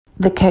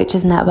The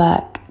Coaches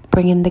Network,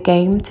 bringing the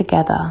game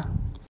together.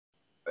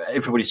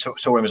 Everybody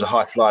saw him as a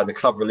high flyer. The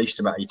club released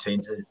him at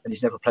 18 and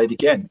he's never played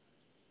again.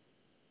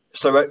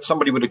 So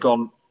somebody would have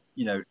gone,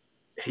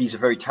 he's a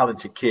very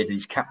talented kid.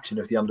 He's captain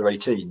of the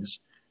under-18s,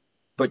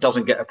 but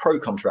doesn't get a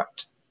pro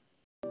contract.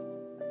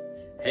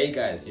 Hey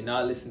guys, you're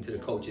now listening to the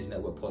Coaches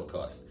Network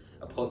podcast,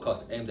 a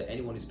podcast aimed at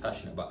anyone who's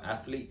passionate about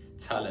athlete,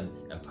 talent,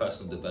 and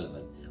personal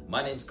development.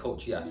 My name's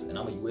Coach Yas, and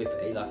I'm a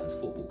UEFA A licensed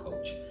football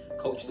coach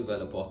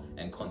developer,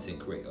 and content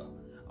creator.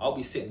 I'll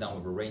be sitting down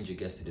with a range of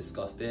guests to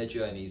discuss their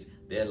journeys,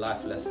 their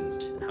life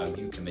lessons, and how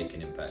you can make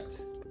an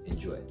impact.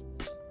 Enjoy.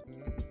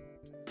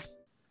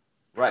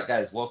 Right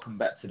guys, welcome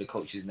back to the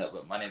Coaches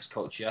Network. My name's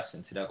Coach Yas,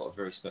 and today I've got a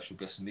very special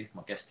guest with me.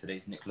 My guest today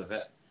is Nick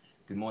Levett.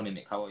 Good morning,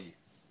 Nick. How are you?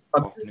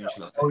 Good afternoon,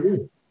 how are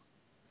you?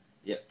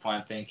 Yeah,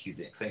 fine. Thank you,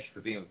 Nick. Thank you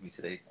for being with me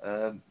today.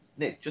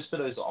 Nick, just for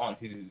those that aren't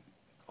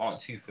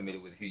too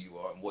familiar with who you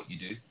are and what you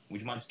do, would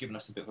you mind just giving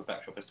us a bit of a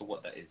backdrop as to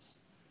what that is?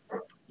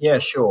 Yeah,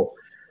 sure.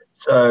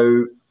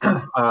 So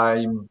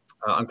I'm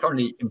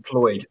currently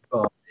employed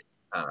by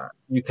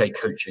UK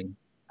Coaching,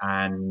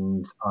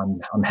 and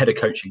I'm head of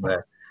coaching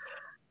there.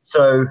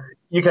 So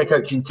UK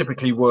Coaching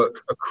typically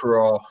work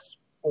across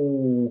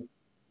all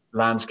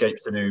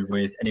landscapes to do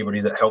with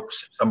anybody that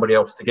helps somebody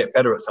else to get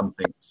better at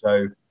something.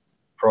 So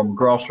from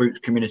grassroots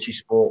community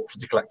sport,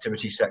 physical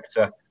activity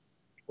sector,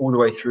 all the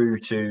way through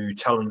to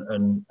talent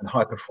and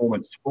high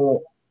performance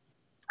sport.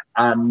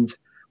 And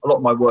a lot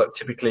of my work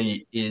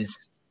typically is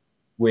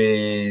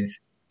with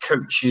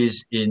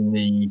coaches in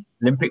the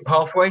Olympic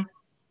pathway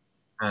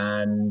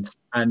and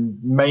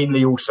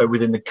mainly also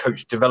within the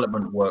coach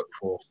development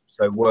workforce.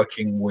 So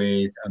working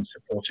with and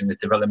supporting the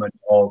development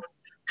of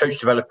coach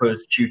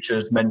developers,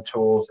 tutors,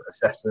 mentors,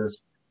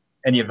 assessors,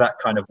 any of that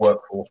kind of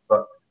workforce,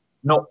 but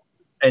not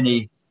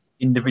any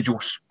individual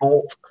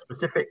sport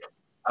specific,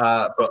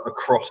 but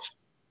across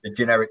the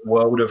generic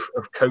world of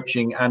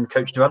coaching and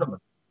coach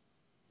development.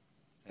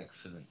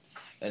 Excellent.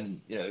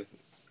 And,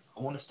 I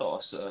want to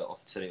start us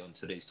off today on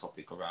today's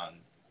topic around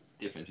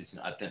the difference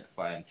between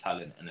identifying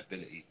talent and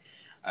ability.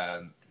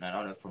 And I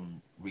know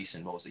from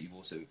recent roles that you've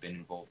also been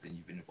involved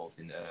in,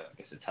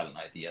 the talent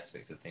ID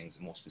aspect of things,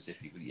 more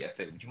specifically with the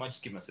FA. Would you mind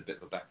just giving us a bit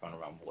of a background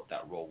around what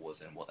that role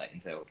was and what that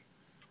entailed?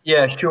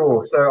 Yeah,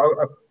 sure.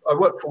 So I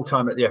worked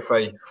full-time at the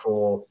FA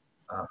for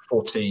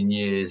 14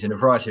 years in a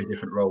variety of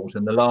different roles.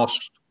 And the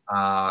last that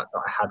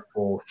I had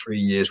for 3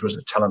 years was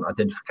a talent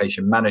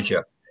identification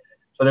manager.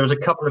 So there was a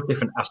couple of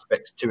different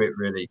aspects to it,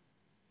 really.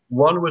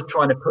 One was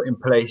trying to put in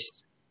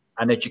place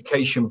an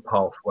education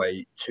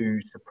pathway to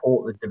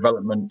support the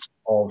development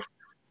of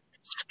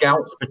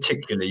scouts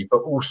particularly, but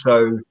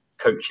also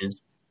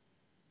coaches,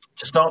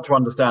 to start to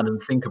understand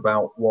and think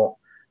about what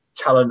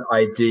talent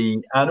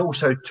ID and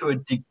also to a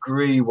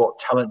degree what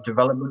talent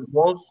development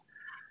was.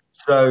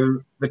 So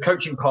the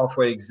coaching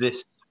pathway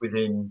exists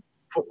within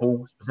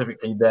football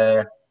specifically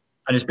there,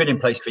 and it's been in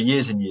place for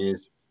years and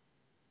years,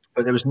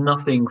 but there was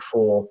nothing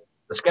for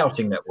the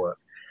scouting network.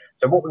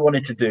 So what we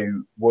wanted to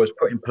do was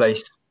put in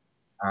place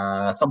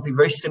something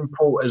very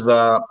simple as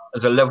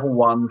a level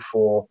one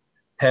for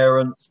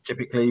parents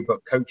typically, but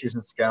coaches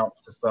and scouts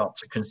to start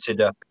to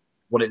consider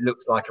what it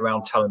looks like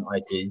around talent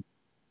ID.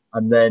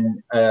 And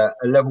then a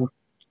level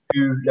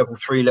 2, level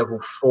 3, level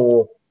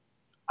 4,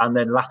 and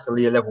then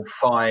latterly a level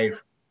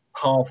 5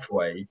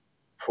 pathway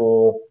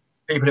for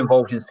people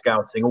involved in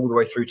scouting all the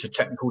way through to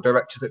technical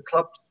directors at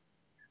clubs.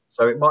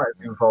 So it might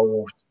have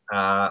involved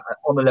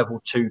on the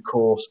level 2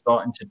 course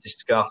starting to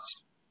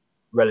discuss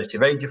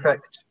relative age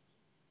effect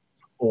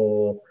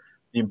or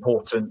the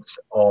importance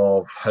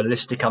of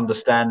holistic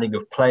understanding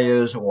of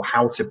players or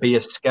how to be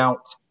a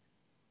scout,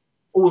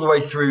 all the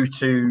way through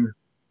to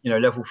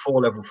level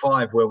 4, level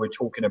 5, where we're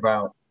talking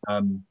about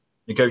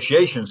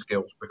negotiation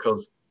skills,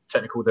 because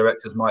technical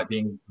directors might be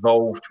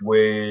involved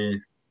with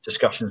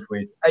discussions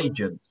with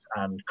agents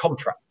and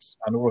contracts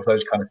and all of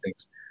those kind of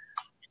things.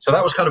 So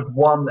that was kind of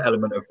one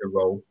element of the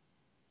role.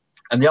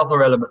 And the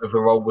other element of the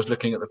role was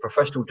looking at the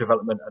professional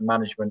development and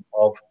management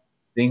of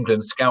the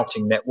England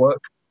Scouting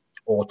Network,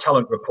 or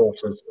talent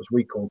reporters, as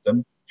we called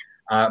them.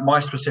 My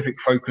specific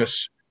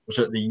focus was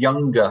at the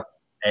younger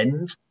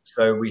end.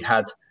 So we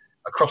had,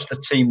 across the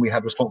team, we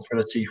had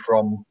responsibility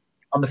from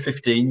under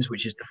 15s,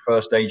 which is the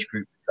first age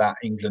group that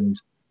England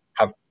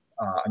have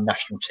a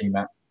national team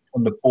at.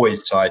 On the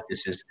boys' side,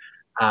 this is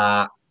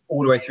all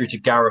the way through to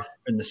Gareth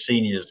and the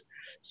seniors.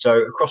 So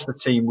across the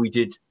team, we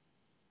did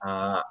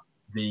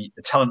the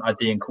talent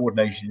ID and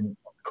coordination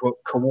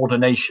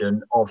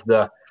of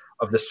the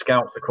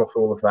scouts across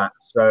all of that.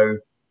 So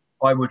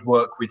I would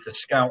work with the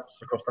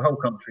scouts across the whole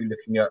country,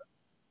 looking at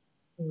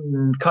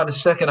kind of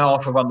second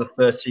half of under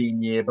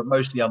 13 year, but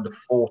mostly under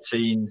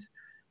 14s,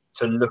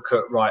 to look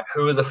at, right,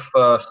 who are the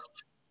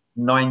first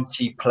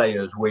 90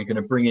 players we're going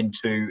to bring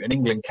into an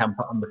England camp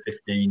at under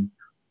 15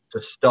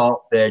 to start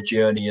their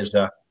journey as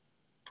an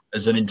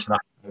international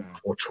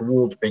or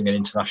towards being an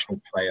international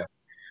player.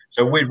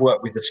 So we'd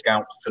work with the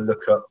scouts to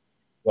look at,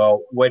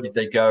 well, where did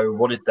they go?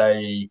 What did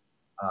they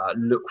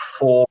look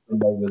for when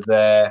they were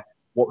there?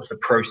 What was the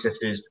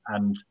processes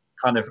and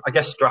kind of, I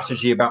guess,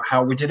 strategy about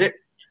how we did it.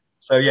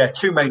 So yeah,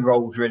 two main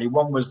roles really.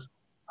 One was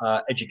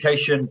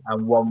education,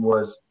 and one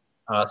was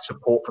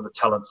support for the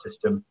talent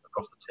system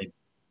across the team.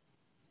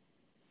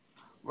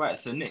 Right.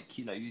 So Nick,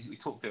 we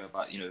talked there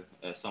about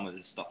some of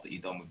the stuff that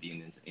you've done with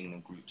the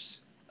England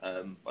groups.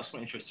 I just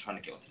want to trying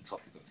to get onto the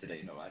topic of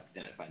today.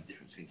 Identifying the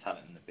difference between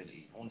talent and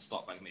ability. I want to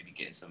start by maybe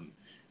getting some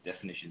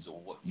definitions or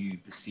what you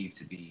perceive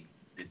to be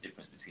the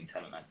difference between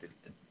talent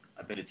and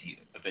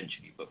ability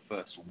eventually. But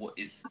first, what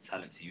is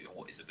talent to you and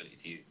what is ability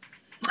to you?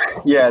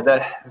 Yeah,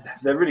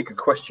 they're really good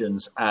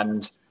questions,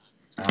 and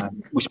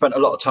we spent a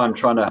lot of time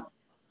trying to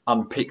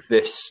unpick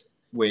this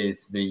with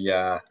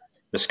the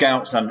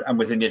scouts and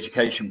within the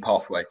education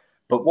pathway.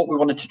 But what we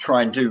wanted to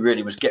try and do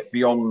really was get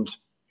beyond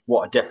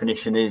what a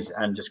definition is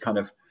and just kind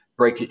of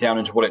break it down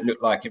into what it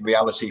looked like in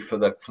reality for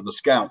the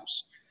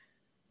scouts.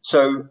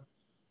 So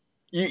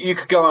you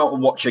could go out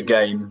and watch a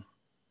game,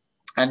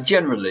 and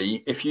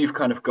generally, if you've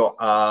kind of got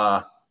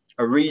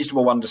a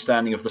reasonable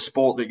understanding of the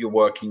sport that you're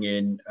working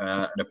in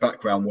and a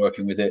background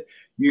working with it,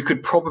 you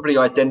could probably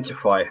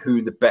identify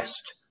who the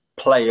best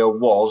player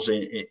was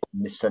in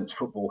this sense,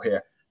 football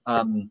here.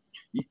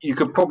 You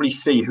could probably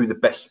see who the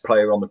best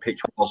player on the pitch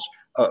was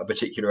at a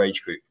particular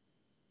age group.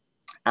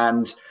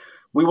 And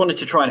we wanted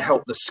to try and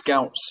help the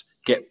scouts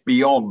get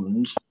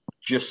beyond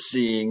just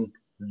seeing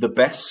the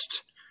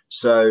best.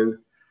 So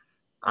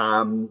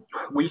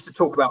we used to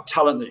talk about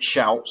talent that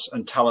shouts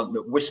and talent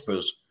that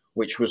whispers,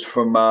 which was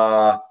from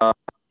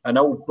an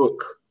old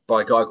book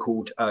by a guy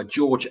called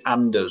George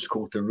Anders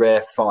called The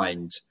Rare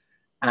Find.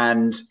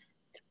 And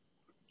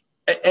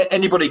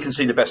anybody can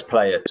see the best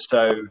player.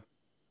 So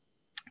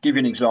give you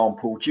an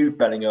example, Jude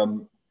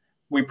Bellingham,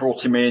 we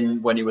brought him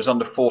in when he was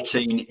under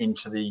 14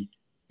 into the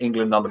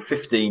England under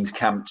 15s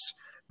camps,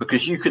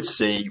 because you could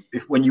see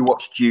when you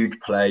watched Jude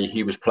play,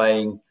 he was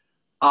playing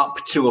up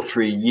 2 or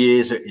 3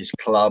 years at his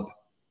club.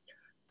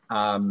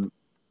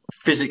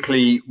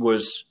 Physically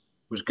was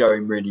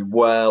going really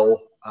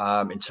well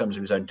in terms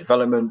of his own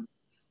development.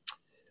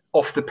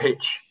 Off the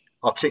pitch,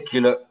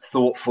 articulate,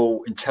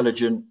 thoughtful,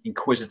 intelligent,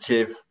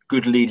 inquisitive,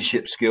 good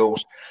leadership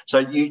skills. So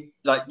you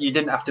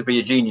didn't have to be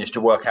a genius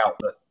to work out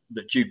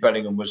that Jude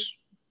Bellingham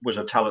was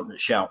a talent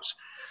that shouts.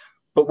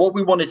 But what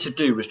we wanted to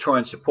do was try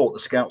and support the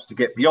scouts to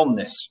get beyond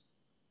this.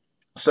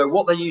 So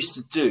what they used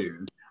to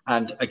do,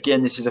 and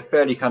again, this is a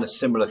fairly kind of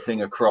similar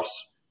thing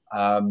across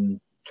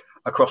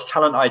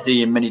talent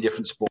ID in many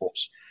different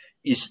sports,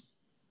 is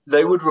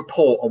they would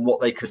report on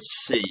what they could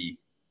see.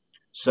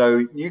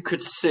 So you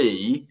could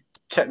see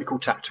technical,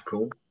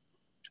 tactical,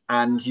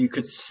 and you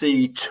could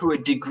see to a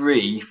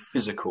degree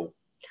physical.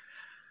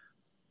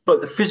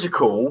 But the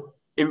physical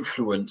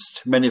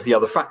influenced many of the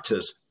other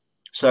factors.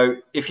 So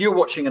if you're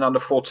watching an under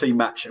 14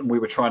 match and we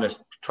were trying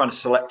to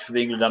select for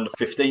the England under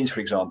 15s, for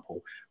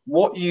example,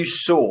 what you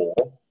saw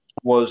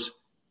was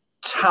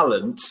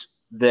talent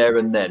there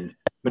and then,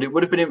 but it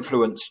would have been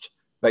influenced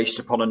based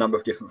upon a number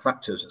of different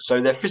factors.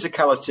 So their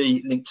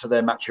physicality linked to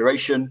their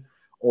maturation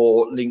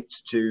or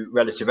linked to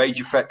relative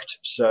age effect.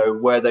 So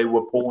where they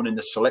were born in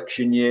the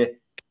selection year,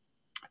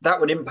 that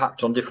would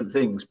impact on different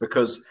things,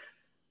 because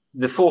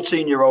the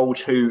 14-year-old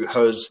who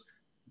has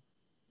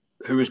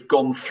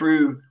gone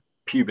through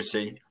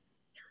puberty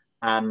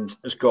and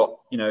has got,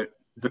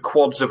 the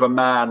quads of a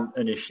man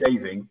and is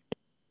shaving,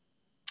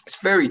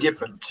 it's very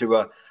different to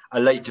a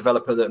late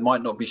developer that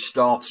might not be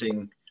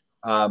starting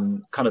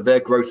kind of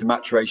their growth and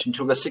maturation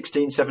until they're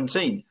 16,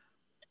 17.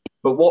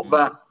 But what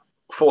that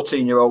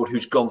 14-year-old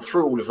who's gone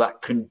through all of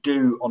that can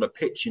do on a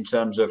pitch in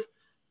terms of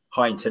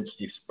high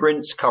intensity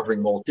sprints,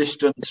 covering more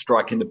distance,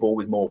 striking the ball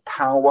with more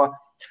power,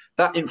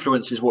 that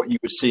influences what you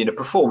would see in a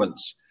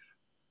performance.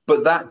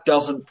 But that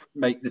doesn't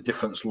make the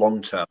difference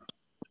long term.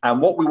 And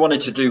what we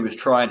wanted to do was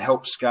try and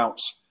help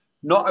scouts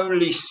not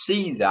only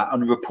see that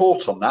and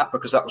report on that,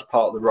 because that was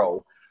part of the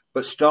role,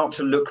 but start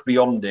to look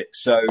beyond it.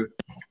 So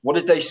what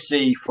did they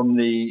see from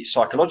the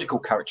psychological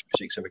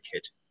characteristics of a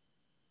kid?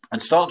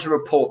 And start to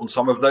report on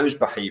some of those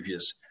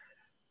behaviours.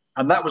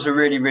 And that was a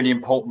really, really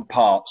important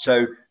part.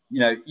 So,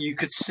 you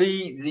could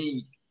see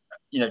the,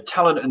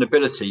 talent and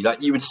ability,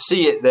 like you would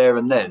see it there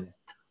and then.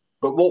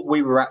 But what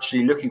we were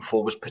actually looking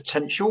for was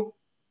potential.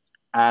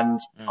 And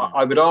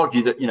I would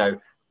argue that,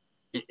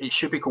 it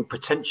should be called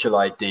potential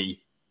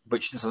ID,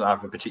 which doesn't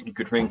have a particularly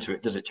good ring to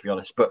it, does it, to be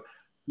honest? But,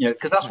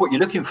 because that's what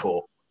you're looking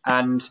for.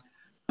 And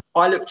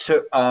I looked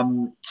at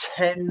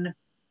 10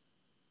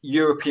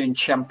 European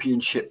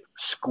Championship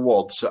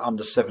squads at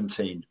under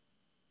 17.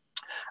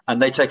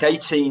 And they take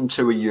 18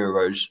 to a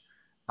Euros.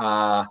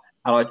 And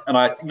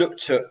I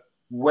looked at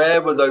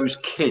where were those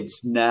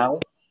kids now.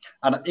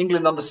 And at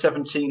England under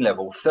 17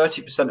 level,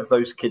 30% of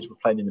those kids were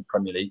playing in the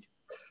Premier League.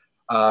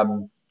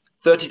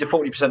 30 to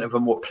 40% of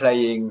them were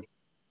playing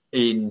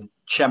in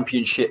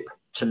Championship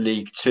to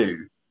League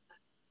Two.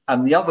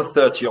 And the other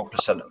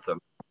 30% of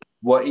them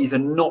were either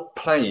not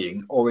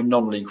playing or in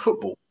non-league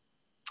football.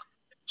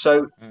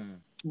 So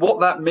what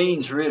that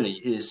means really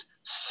is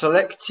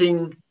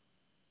selecting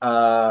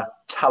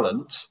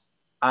talent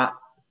at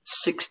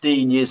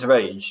 16 years of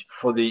age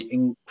for the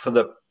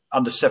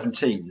under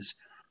 17s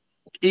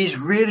is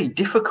really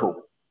difficult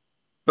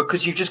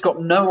because you've just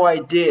got no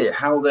idea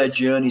how their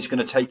journey is going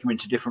to take them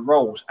into different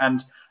roles.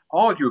 And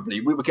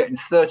arguably, we were getting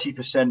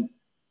 30%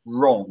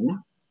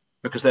 wrong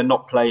because they're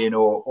not playing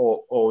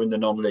or in the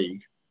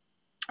non-league.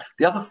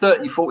 The other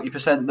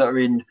 30-40% that are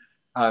in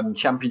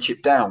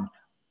championship down,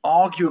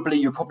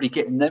 arguably you're probably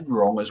getting them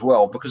wrong as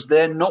well because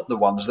they're not the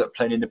ones that are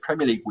playing in the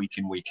Premier League week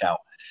in, week out.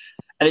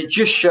 And it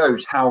just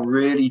shows how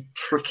really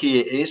tricky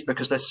it is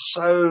because there's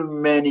so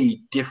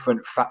many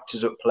different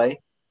factors at play.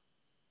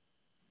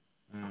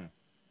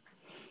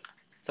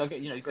 So, I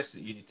guess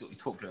you're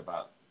talking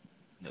about,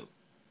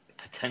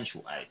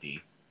 potential ID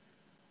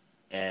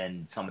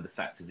and some of the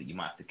factors that you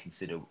might have to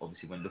consider,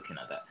 obviously, when looking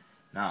at that.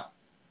 Now,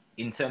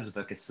 in terms of,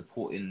 I guess,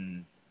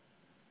 supporting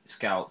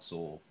scouts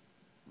or,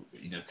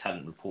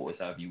 talent reporters,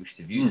 however you wish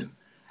to view them,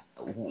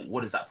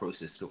 what does that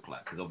process look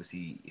like? Because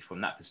obviously,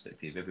 from that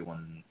perspective,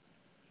 everyone,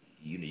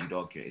 you'd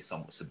argue is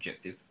somewhat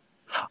subjective.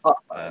 How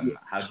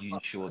do you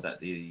ensure that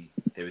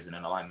there is an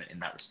alignment in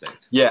that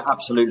respect? Yeah,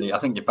 absolutely. I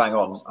think you're bang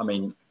on. I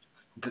mean,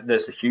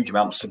 there's a huge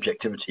amount of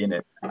subjectivity in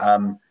it.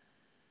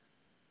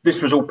 This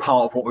was all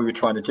part of what we were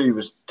trying to do,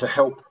 was to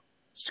help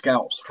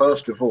scouts,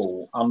 first of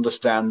all,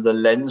 understand the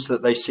lens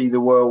that they see the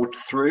world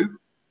through.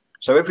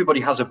 So everybody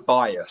has a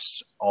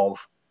bias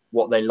of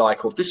what they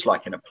like or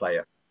dislike in a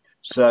player.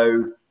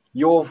 So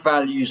your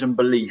values and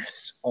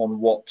beliefs on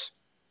what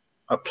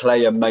a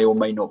player may or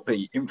may not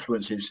be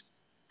influences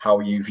how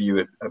you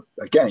view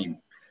a game.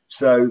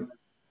 So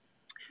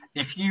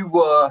if you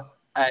were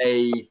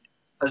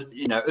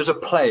as a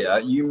player,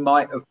 you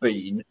might have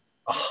been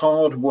a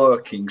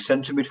hard-working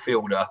centre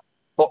midfielder,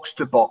 box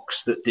to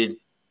box, that did,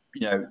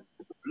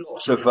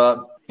 lots of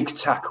big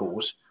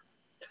tackles.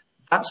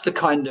 That's the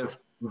kind of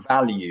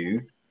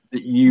value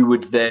that you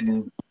would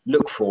then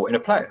look for in a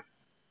player.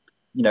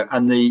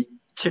 And the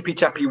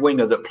tippy-tappy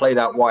winger that played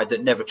out wide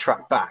that never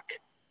tracked back,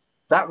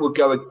 that would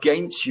go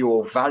against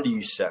your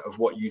value set of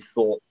what you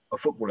thought a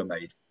footballer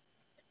made.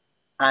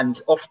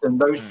 And often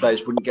those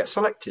players wouldn't get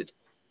selected.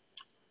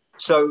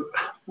 So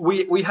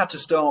we had to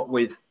start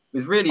with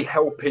really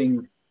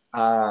helping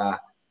the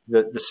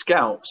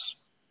scouts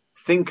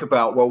think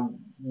about, well,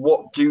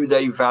 what do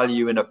they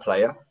value in a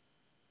player?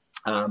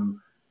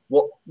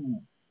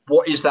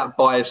 What is that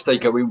bias they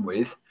go in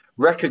with?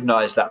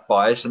 Recognize that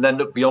bias and then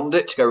look beyond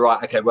it to go,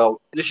 right, okay,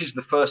 well, this is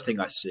the first thing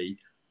I see,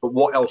 but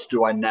what else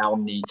do I now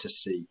need to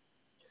see?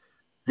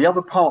 The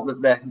other part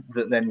that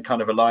then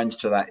kind of aligns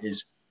to that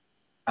is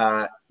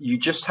you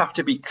just have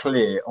to be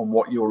clear on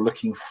what you're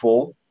looking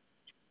for.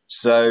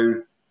 So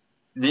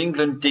the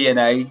England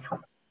DNA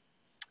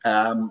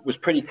was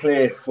pretty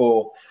clear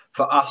for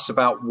us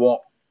about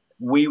what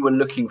we were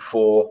looking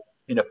for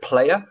in a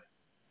player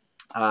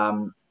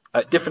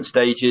at different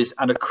stages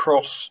and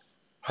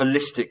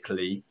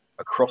holistically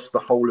across the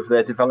whole of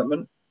their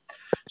development.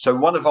 So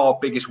one of our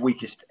biggest,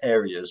 weakest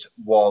areas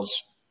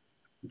was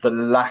the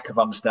lack of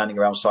understanding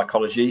around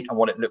psychology and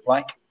what it looked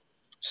like.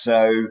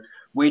 So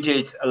we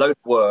did a load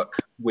of work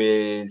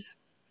with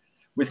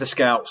the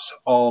scouts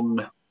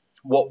on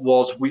what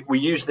was, we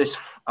used this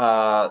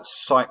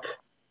psych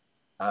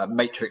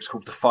matrix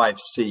called the 5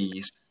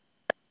 C's,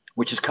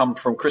 which has come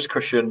from Chris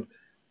Cushion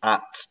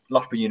at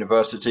Loughborough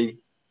University,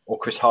 or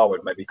Chris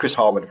Harwood,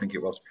 I think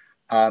it was.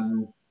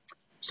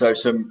 So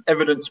some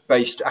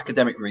evidence-based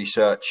academic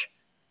research.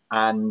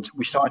 And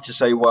we started to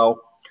say,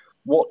 well,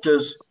 what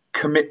does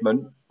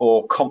commitment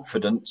or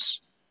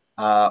confidence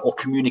or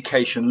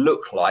communication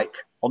look like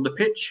on the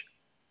pitch?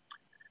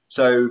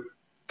 So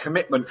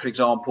commitment, for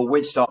example,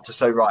 we'd start to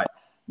say, right,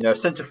 a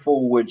centre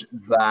forward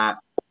that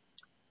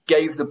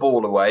gave the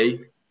ball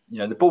away,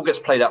 the ball gets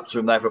played up to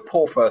them, they have a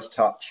poor first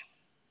touch,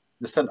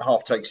 the centre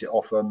half takes it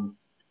off them.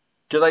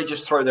 Do they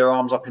just throw their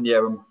arms up in the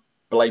air and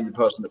blame the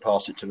person that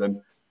passed it to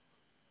them?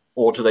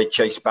 Or do they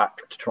chase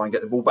back to try and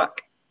get the ball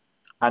back?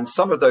 And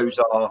some of those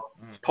are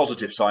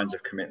positive signs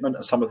of commitment,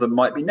 and some of them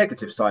might be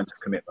negative signs of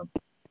commitment.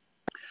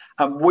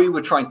 And we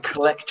would try and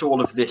collect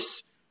all of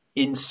this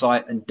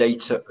insight and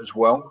data as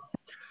well.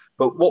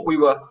 But what we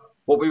were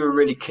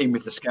really keen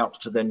with the scouts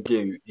to then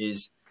do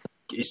is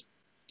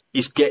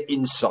get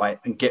insight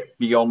and get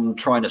beyond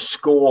trying to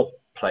score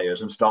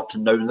players and start to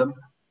know them.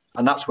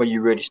 And that's where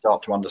you really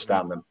start to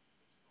understand them.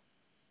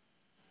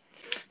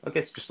 I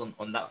guess just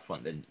on that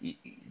front, then,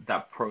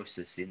 that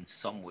process in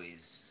some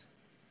ways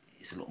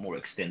is a lot more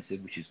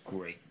extensive, which is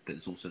great, but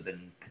it's also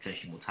then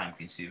potentially more time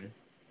consuming.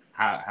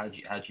 How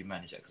do you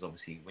manage that? Because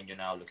obviously, when you're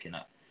now looking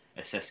at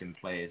assessing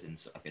players,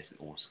 and I guess,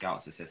 or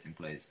scouts assessing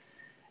players,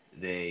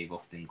 they've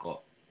often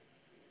got,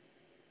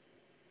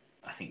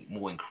 I think,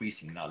 more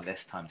increasing now,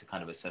 less time to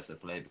kind of assess a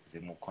player because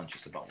they're more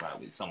conscious about,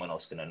 right, is someone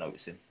else going to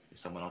notice him? Is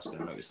someone else going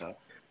to notice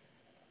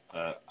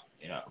her?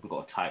 We've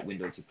got a tight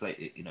window to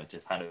play, to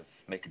kind of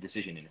make a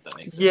decision in, if that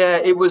makes sense. Yeah,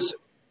 it was.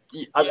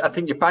 I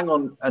think you bang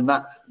on, and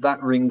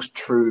that rings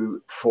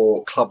true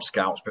for club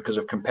scouts because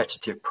of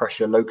competitive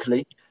pressure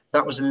locally.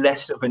 That was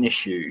less of an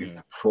issue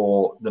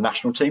for the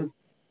national team.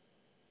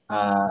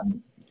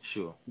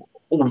 Sure.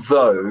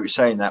 Although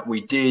saying that,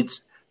 we did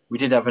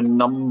have a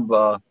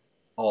number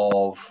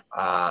of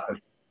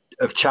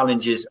of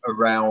challenges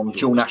around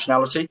dual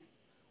nationality,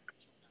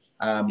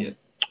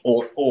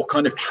 or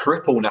kind of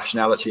triple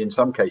nationality in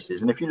some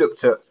cases. And if you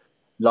looked at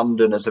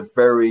London as a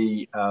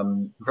very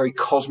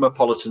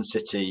cosmopolitan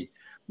city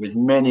with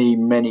many,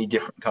 many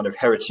different kind of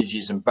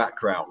heritages and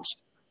backgrounds,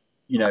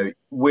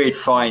 we'd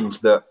find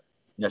that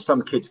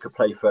some kids could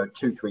play for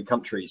 2-3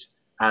 countries,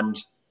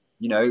 and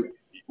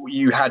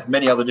you had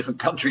many other different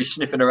countries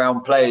sniffing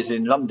around players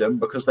in London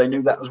because they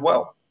knew that as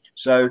well.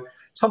 So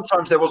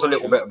sometimes there was a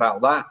little bit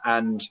about that,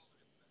 and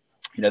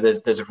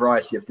there's a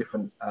variety of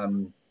different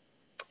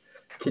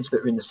kids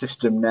that are in the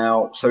system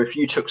now. So if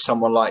you took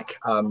someone like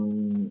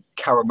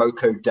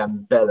Karamoko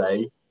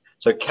Dembele,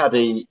 so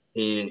Caddy,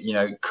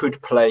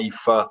 could play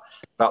for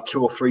about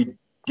 2 or 3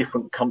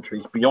 different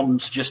countries beyond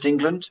just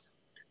England,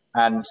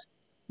 and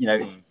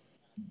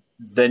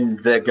then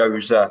there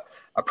goes a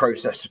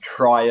process to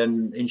try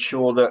and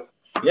ensure that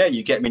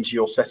you get them into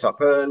your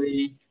setup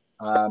early,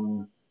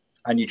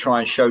 and you try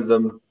and show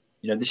them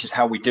this is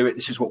how we do it,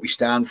 this is what we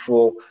stand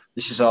for,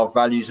 this is our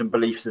values and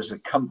beliefs as a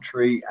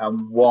country,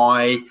 and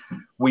why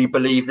we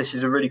believe this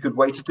is a really good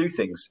way to do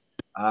things.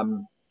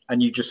 And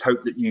you just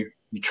hope that you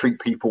treat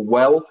people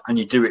well and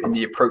you do it in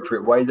the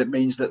appropriate way that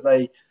means that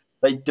they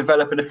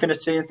develop an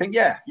affinity and think,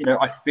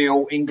 I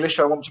feel English,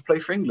 I want to play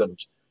for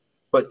England.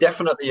 But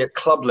definitely at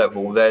club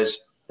level, there's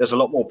a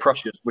lot more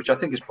pressures, which I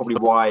think is probably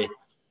why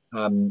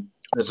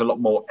there's a lot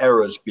more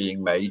errors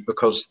being made,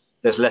 because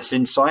there's less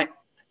insight.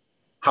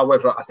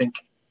 However, I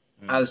think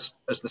as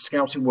the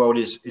scouting world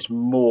is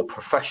more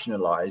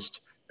professionalized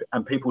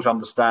and people's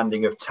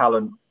understanding of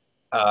talent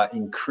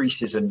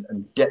increases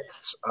and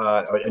depths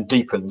and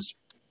deepens,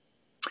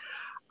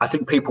 I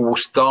think people will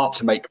start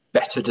to make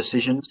better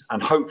decisions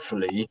and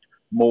hopefully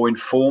more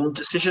informed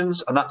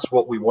decisions. And that's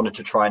what we wanted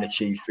to try and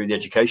achieve through the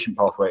education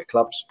pathway at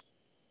clubs.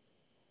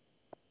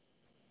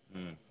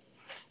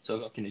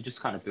 So can you just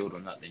kind of build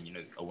on that then?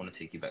 I want to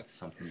take you back to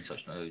something you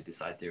touched on earlier,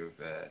 this idea of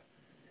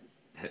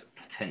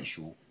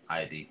potential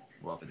ID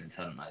rather than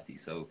talent ID.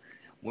 So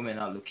women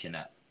are looking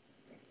at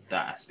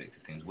that aspect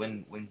of things.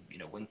 When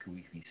can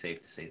we be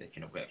safe to say that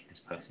this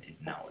person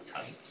is now a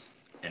talent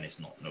and it's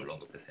no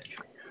longer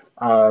potential?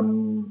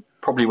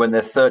 Probably when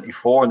they're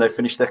 34 and they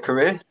finish their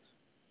career.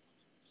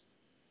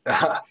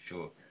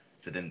 Sure.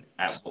 So then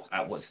at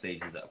what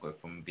stage does that go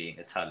from being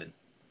a talent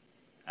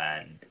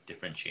and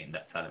differentiating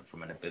that talent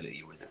from an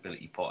ability, or is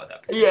ability part of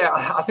that? Yeah,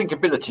 I think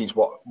ability is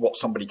what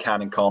somebody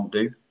can and can't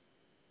do.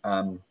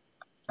 And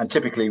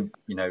typically,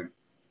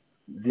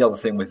 the other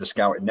thing with the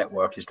scouting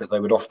network is that they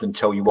would often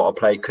tell you what a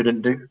player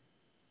couldn't do.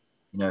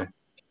 They're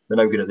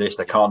no good at this,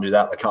 they can't do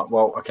that, they can't.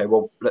 Well, okay,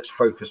 let's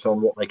focus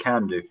on what they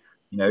can do.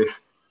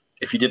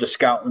 If you did a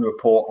scouting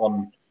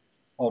report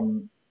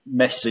on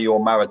Messi or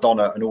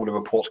Maradona and all the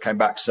reports came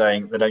back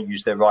saying they don't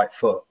use their right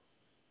foot,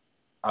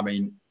 I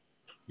mean,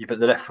 but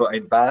the left foot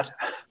ain't bad.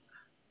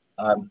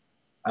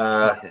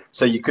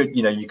 So you could,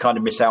 you kind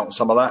of miss out on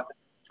some of that.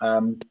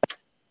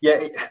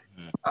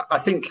 I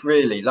think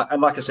really,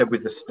 and like I said,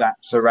 with the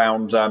stats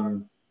around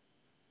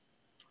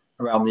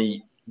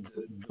the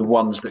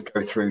ones that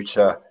go through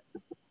to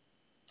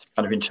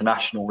kind of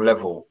international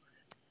level,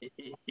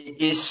 it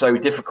is so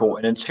difficult.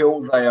 And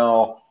until they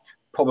are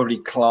probably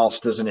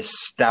classed as an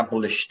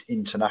established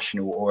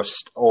international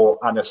or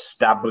an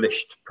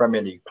established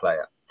Premier League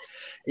player,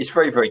 it's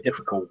very, very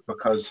difficult,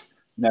 because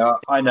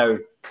I know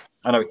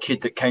a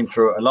kid that came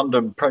through a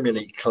London Premier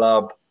League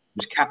club,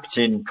 was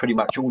captain pretty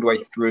much all the way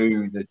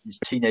through his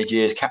teenage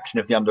years, captain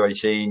of the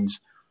under-18s.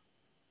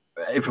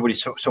 Everybody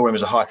saw him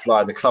as a high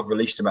flyer. The club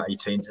released him at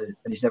 18, and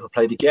he's never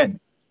played again.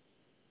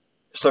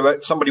 So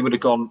somebody would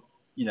have gone,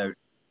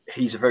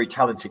 he's a very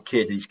talented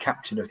kid, he's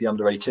captain of the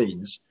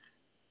under-18s,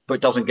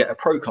 but doesn't get a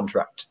pro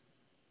contract.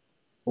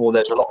 Or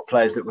there's a lot of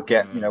players that would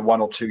get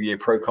 1 or 2 year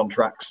pro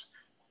contracts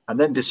and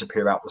then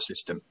disappear out the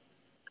system.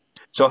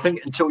 So I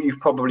think until you've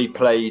probably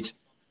played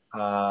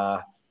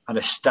and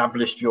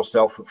established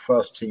yourself at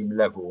first team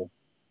level,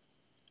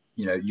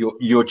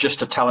 you're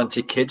just a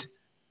talented kid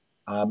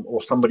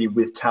or somebody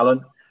with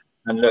talent.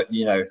 And look,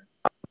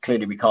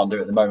 clearly we can't do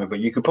it at the moment, but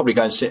you could probably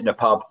go and sit in a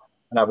pub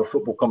and have a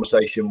football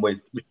conversation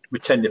with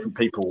 10 different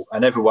people,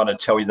 and everyone would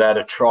tell you they had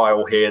a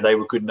trial here, they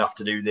were good enough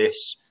to do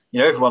this.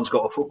 Everyone's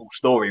got a football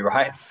story,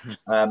 right?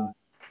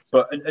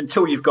 But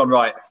until you've gone,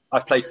 right,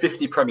 I've played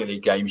 50 Premier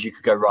League games, you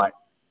could go, right,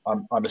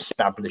 I'm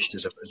established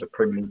as a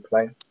Premier League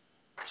player.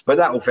 But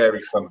that will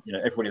vary from,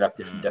 everybody will have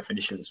different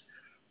definitions.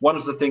 One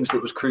of the things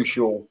that was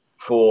crucial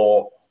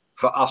for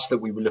us that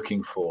we were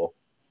looking for,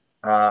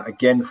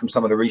 again, from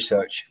some of the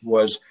research,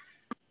 was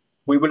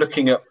we were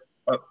looking at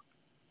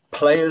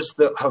players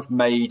that have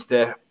made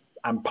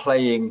and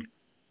playing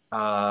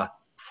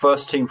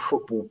first team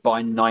football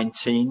by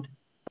 19.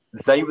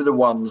 They were the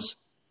ones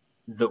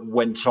that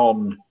went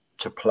on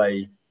to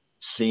play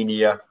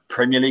senior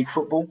Premier League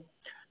football.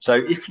 So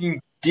if you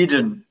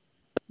didn't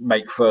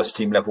make first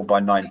team level by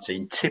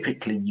 19,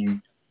 typically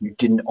you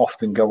didn't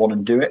often go on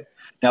and do it.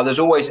 Now, there's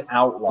always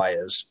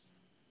outliers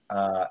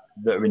that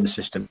are in the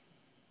system,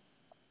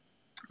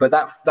 but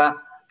that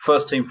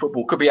first team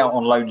football could be out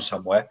on loan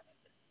somewhere,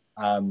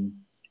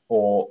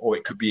 or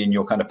it could be in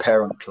your kind of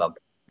parent club.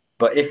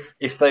 But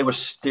if they were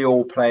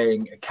still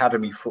playing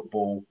academy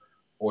football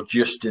or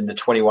just in the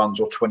 21s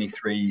or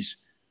 23s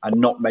and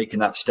not making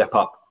that step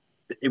up,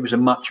 it was a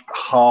much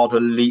harder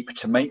leap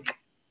to make.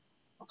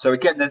 So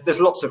again, there's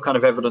lots of kind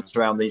of evidence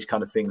around these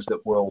kind of things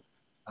that will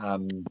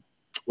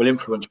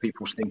influence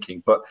people's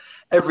thinking. But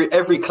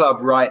every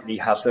club rightly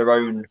has their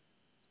own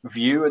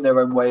view and their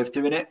own way of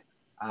doing it.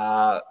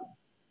 And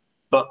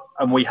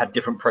we had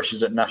different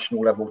pressures at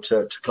national level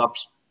to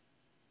clubs.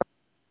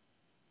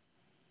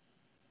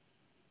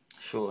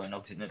 Sure, and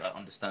obviously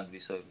understandably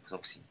so, because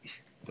obviously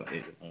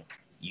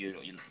you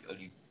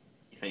only,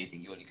 if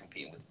anything, you're only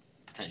competing with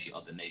potentially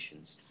other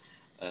nations,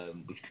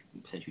 which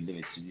potentially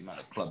limits the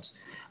amount of clubs.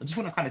 I just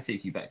want to kind of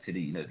take you back to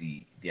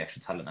the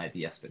actual talent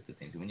ID aspect of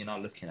things. And when you're now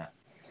looking at,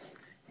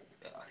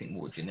 I think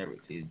more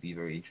generically, it'd be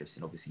very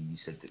interesting. Obviously, you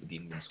said that the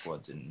England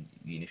squads and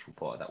the initial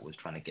part of that was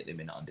trying to get them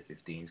in at under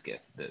 15s,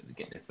 get their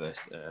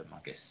first, I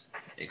guess,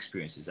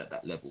 experiences at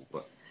that level.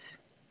 But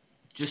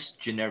just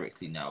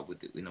generically now, with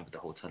the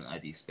whole talent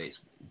ID space,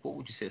 what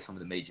would you say are some of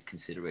the major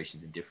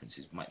considerations and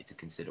differences we might need to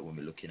consider when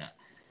we're looking at,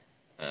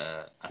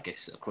 I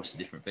guess, across the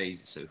different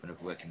phases? So if we're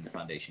working in the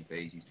foundation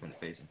phase, youth development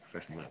phase, and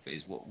professional development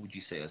phase, what would you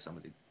say are some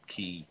of the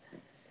key,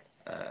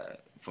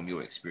 from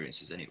your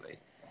experiences anyway,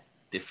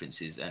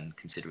 differences and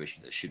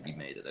considerations that should be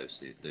made at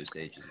those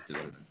stages of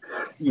development?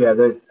 Yeah,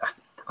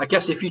 I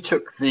guess if you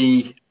took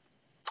the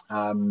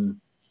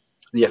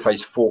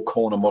FA's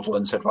four-corner model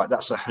and said, right,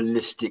 that's a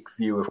holistic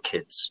view of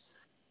kids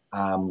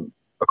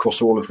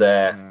across all of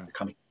their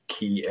kind of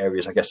key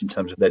areas, I guess, in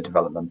terms of their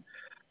development,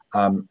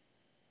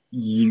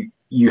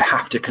 you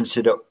have to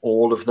consider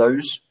all of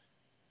those.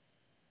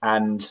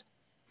 And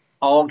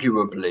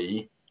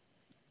arguably,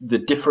 the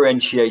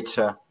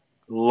differentiator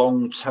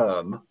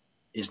long-term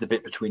is the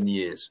bit between the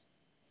ears.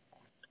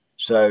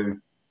 So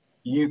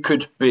you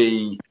could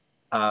be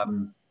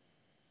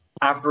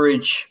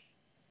average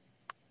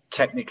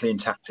technically and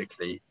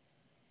tactically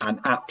and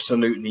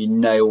absolutely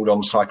nailed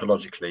on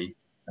psychologically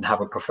and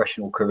have a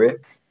professional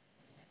career.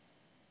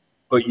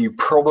 But you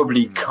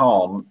probably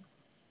can't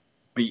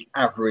be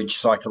average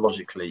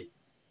psychologically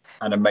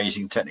and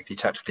amazing technically,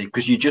 tactically,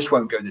 because you just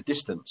won't go the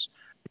distance.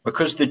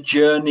 Because the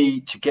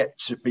journey to get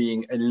to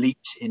being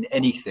elite in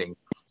anything,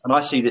 and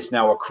I see this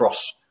now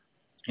across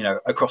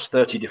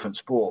 30 different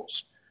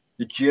sports,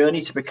 the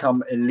journey to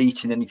become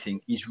elite in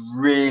anything is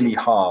really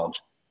hard.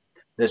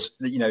 There's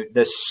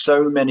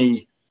so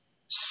many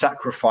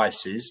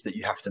sacrifices that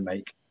you have to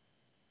make.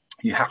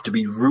 You have to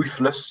be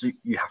ruthless.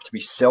 You have to be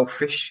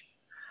selfish.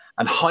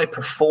 And high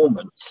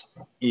performance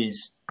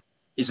is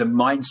a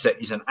mindset,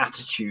 is an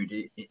attitude.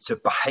 It's a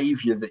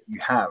behavior that you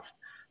have.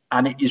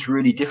 And it is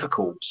really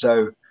difficult.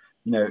 So,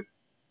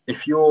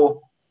 if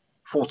you're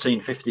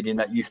 14, 15 in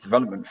that youth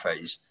development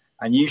phase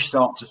and you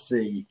start to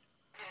see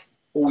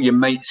all your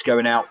mates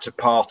going out to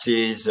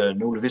parties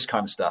and all of this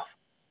kind of stuff,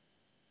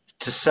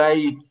 to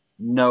say,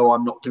 no,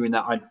 I'm not doing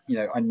that,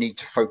 I need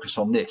to focus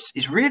on this,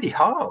 is really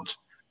hard,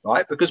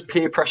 right? Because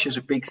peer pressure is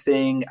a big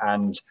thing,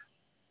 and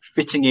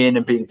fitting in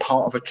and being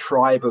part of a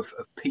tribe of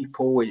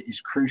people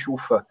is crucial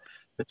for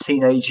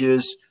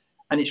teenagers,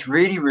 and it's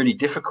really, really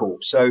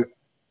difficult. So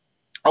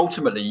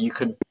ultimately, you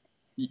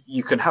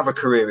can have a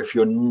career if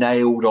you're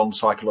nailed on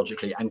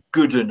psychologically and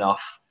good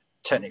enough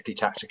technically,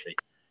 tactically.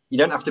 You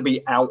don't have to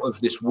be out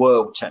of this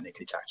world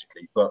technically,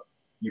 tactically, but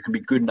you can be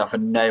good enough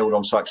and nailed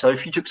on psych. So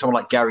if you took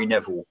someone like Gary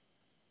Neville,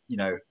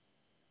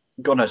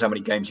 God knows how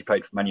many games he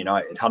played for Man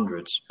United,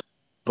 hundreds,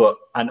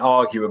 and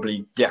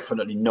arguably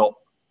definitely not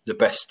the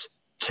best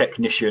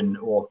technician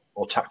or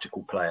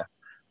tactical player,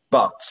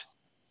 but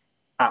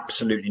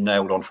absolutely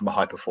nailed on from a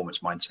high performance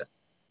mindset.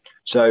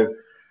 So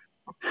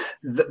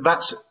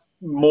that's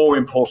more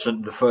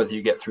important the further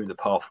you get through the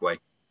pathway.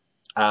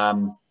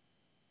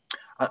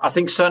 I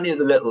think certainly at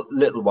the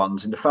little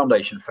ones in the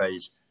foundation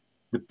phase,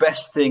 the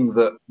best thing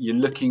that you're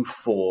looking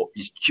for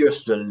is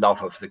just a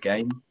love of the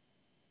game.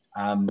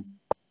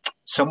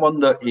 Someone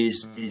that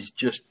is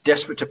just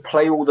desperate to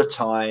play all the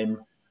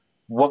time,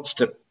 wants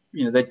to,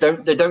 they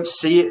don't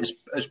see it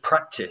as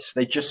practice.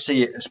 They just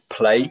see it as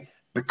play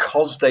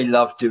because they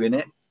love doing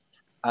it.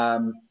 I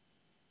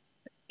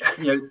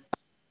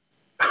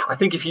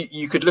think if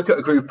you could look at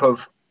a group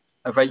of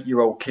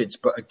 8-year-old kids,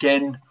 but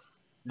again,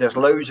 there's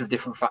loads of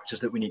different factors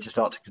that we need to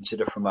start to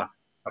consider from a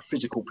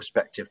physical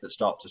perspective that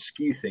start to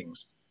skew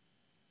things,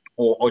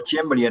 or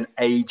generally an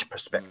age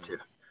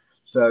perspective.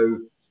 So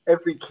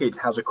every kid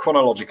has a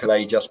chronological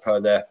age as per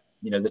their,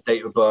 the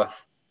date of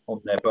birth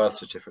on their birth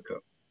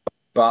certificate.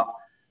 But,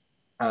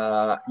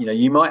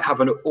 you might have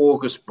an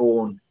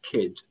August-born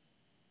kid,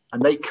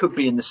 and they could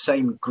be in the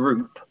same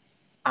group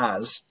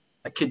as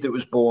a kid that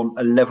was born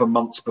 11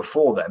 months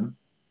before them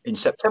in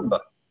September,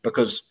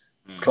 because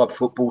club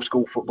football,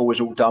 school football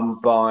is all done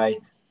by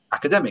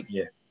academic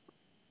year.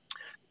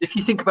 If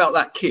you think about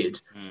that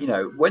kid,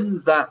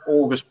 when that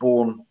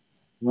August-born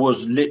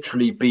was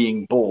literally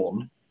being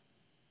born,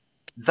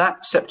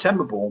 that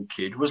September-born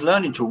kid was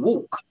learning to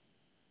walk.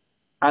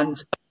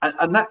 And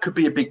that could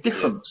be a big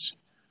difference.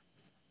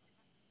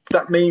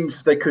 that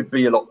means they could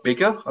be a lot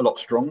bigger, a lot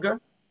stronger.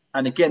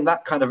 And again,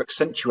 that kind of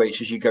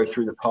accentuates as you go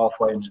through the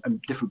pathway,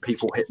 and different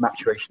people hit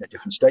maturation at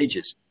different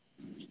stages.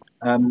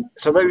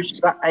 So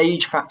that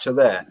age factor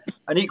there,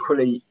 and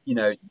equally,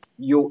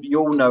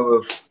 you'll know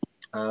of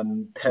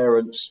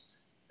parents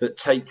that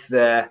take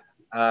their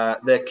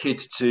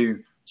kids to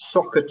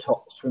soccer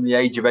tots from the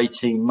age of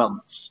 18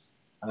 months,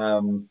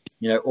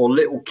 or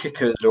little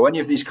kickers, or any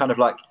of these kind of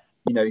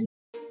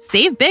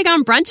Save big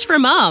on brunch for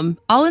mom,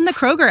 all in the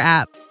Kroger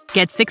app.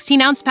 Get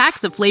 16-ounce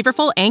packs of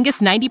flavorful Angus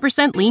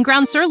 90% lean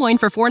ground sirloin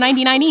for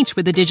 $4.99 each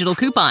with a digital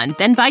coupon.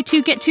 Then buy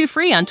 2, get 2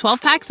 free on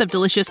 12 packs of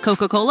delicious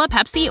Coca-Cola,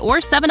 Pepsi, or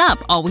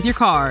 7-Up, all with your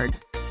card.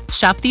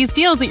 Shop these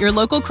deals at your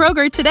local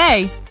Kroger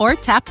today, or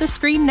tap the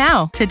screen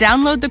now to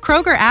download the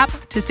Kroger app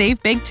to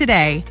save big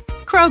today.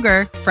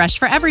 Kroger, fresh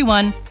for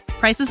everyone.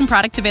 Prices and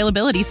product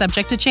availability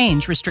subject to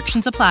change.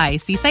 Restrictions apply.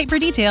 See site for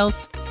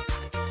details.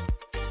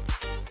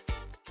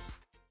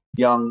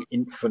 Young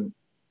infant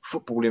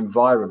football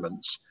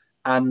environments.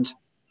 And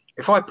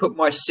if I put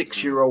my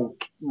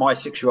 6-year-old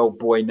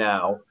boy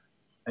now,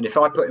 and if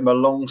I put him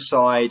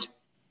alongside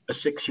a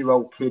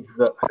 6-year-old kid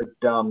that had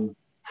done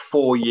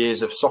 4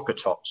 years of soccer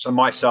tots, and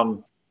my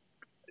son,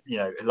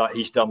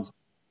 he's done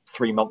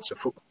 3 months of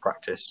football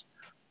practice,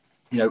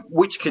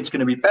 which kid's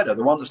going to be better?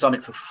 The one that's done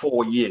it for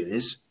 4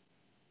 years,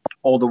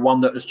 or the one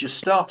that has just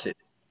started?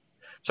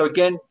 So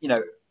again,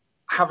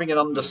 having an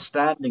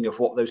understanding of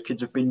what those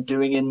kids have been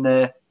doing in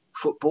their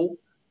football,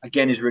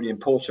 again, is really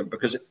important,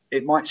 because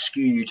it might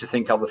skew you to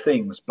think other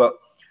things. But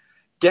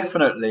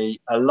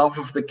definitely a love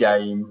of the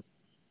game,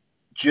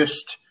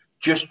 just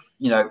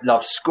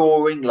love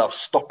scoring, love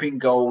stopping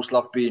goals,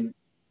 love being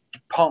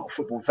part of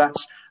football.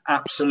 That's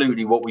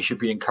absolutely what we should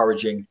be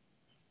encouraging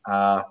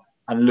and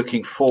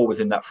looking for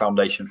within that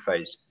foundation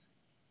phase.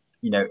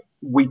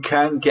 We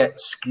can get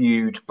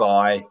skewed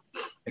by,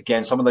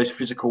 again, some of those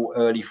physical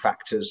early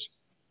factors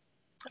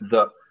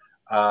that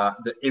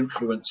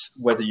influence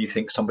whether you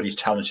think somebody's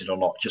talented or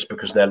not, just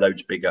because they're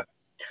loads bigger.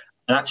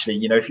 And actually,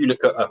 if you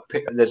look at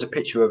there's a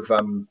picture of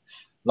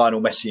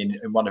Lionel Messi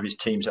in one of his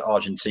teams at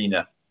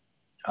Argentina,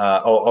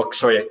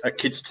 a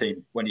kids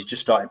team when he's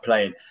just started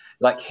playing.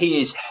 He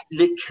is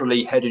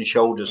literally head and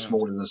shoulders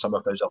smaller than some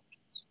of those other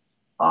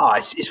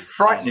kids. It's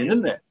frightening,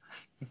 isn't it?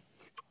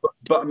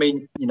 But I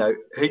mean, who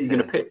are you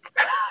going to pick?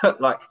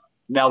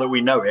 Now that we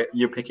know it,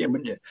 you'd pick him,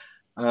 wouldn't you?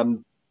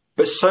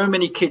 But so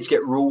many kids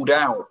get ruled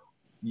out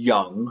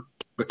young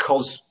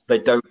because they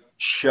don't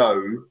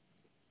show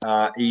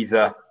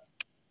either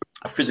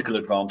a physical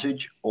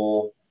advantage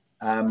or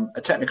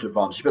a technical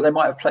advantage, but they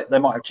might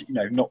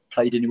have not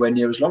played anywhere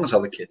near as long as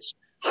other kids.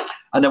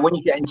 And then when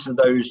you get into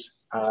those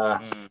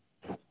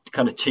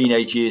kind of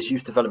teenage years,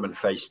 youth development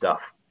phase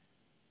stuff,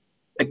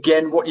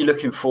 again, what you're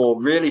looking for,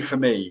 really, for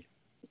me,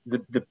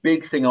 the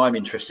big thing I'm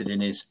interested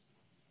in is,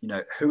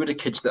 who are the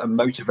kids that are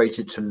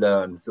motivated to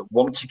learn, that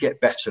want to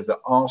get better, that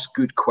ask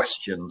good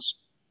questions,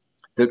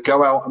 that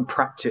go out and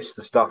practice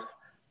the stuff,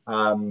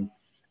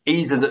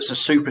 either that's a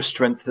super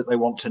strength that they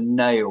want to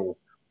nail,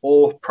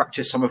 or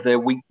practice some of their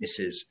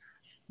weaknesses,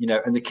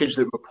 and the kids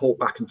that report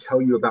back and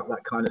tell you about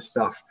that kind of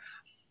stuff.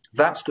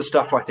 That's the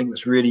stuff I think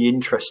that's really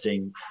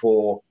interesting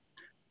for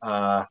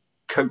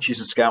coaches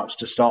and scouts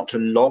to start to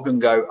log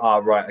and go,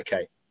 right,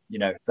 okay,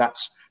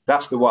 that's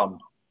the one.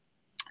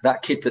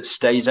 That kid that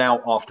stays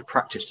out after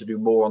practice to do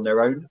more on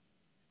their own.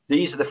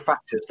 These are the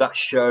factors that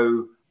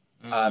show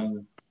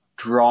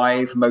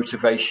drive,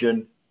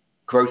 motivation,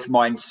 growth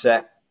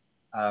mindset,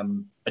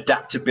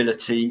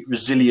 adaptability,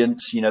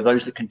 resilience,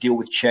 those that can deal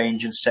with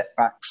change and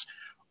setbacks.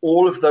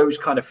 All of those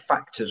kind of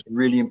factors are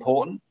really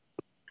important.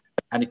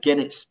 And again,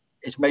 it's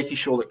making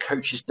sure that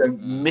coaches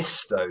don't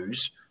miss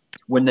those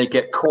when they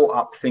get caught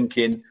up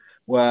thinking,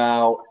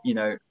 well,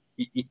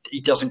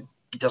 he doesn't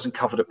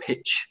cover the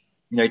pitch.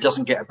 He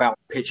doesn't get about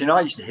the pitch. And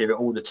I used to hear it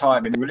all the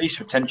time in release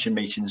retention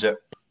meetings at,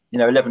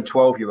 11,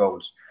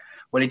 12-year-olds.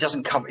 Well, he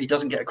doesn't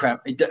get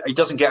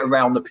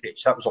around the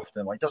pitch. That was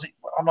often like,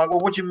 I'm like, well,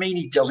 what do you mean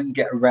he doesn't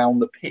get around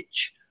the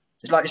pitch?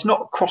 It's like, it's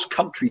not a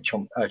cross-country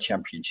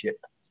championship.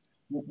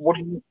 What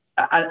do you,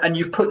 and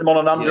you've put them on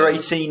an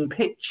under-18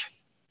 pitch.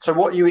 So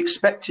what are you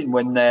expecting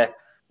when they're,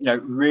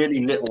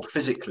 really little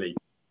physically?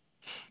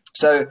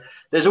 So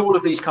there's all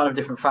of these kind of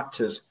different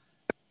factors.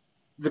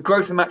 The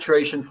growth and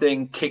maturation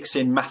thing kicks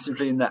in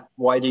massively in that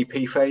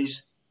YDP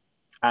phase,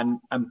 and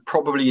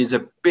probably is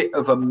a bit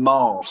of a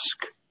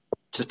mask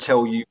to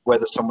tell you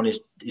whether someone is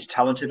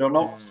talented or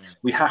not.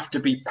 We have to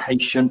be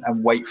patient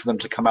and wait for them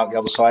to come out the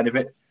other side of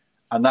it.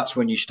 And that's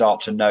when you start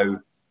to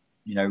know,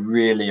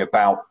 really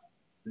about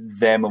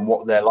them and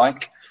what they're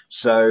like.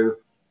 So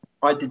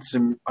I did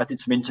some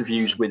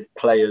interviews with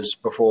players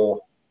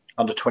before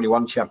under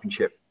 21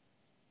 championship,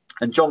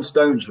 and John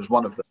Stones was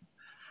one of them.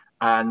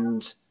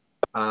 And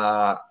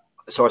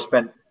so I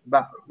spent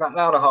about an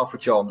hour and a half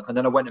with John, and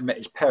then I went and met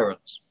his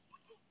parents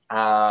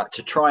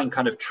to try and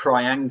kind of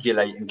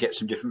triangulate and get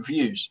some different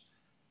views.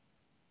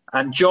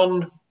 And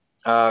John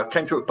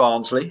came through at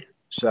Barnsley,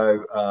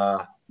 so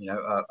a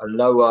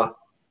lower,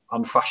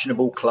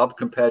 unfashionable club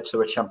compared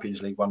to a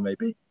Champions League one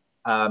maybe.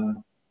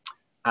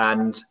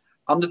 And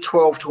under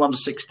 12 to under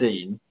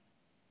 16,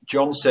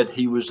 John said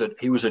he was a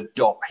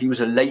dot. He was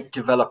a late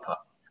developer,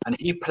 and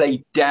he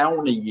played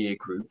down a year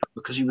group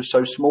because he was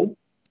so small.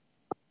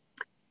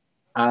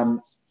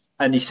 And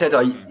he said,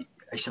 I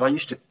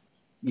used to,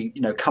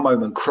 come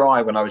home and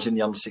cry when I was in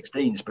the under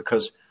 16s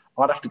because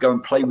I'd have to go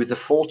and play with the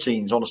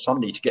 14s on a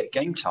Sunday to get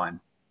game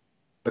time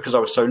because I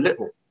was so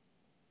little.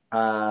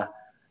 And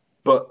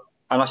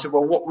I said,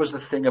 well, what was the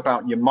thing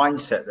about your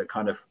mindset that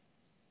kind of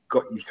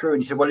got you through?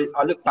 And he said, well,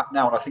 I look back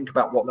now and I think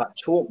about what that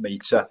taught me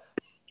to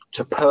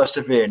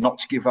persevere, not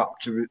to give up,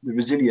 to the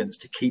resilience,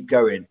 to keep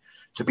going,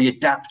 to be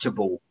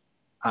adaptable.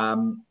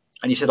 And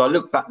he said, I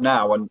look back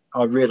now and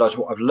I realize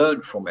what I've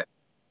learned from it.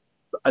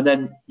 And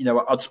then,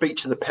 I'd speak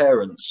to the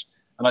parents,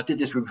 and I did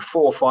this with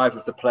 4 or 5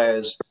 of the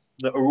players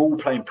that are all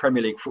playing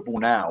Premier League football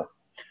now.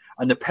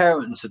 And the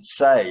parents would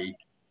say,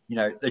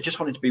 they just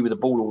wanted to be with the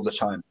ball all the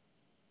time.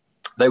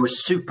 They were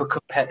super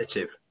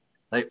competitive.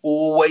 They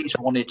always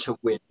wanted to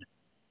win.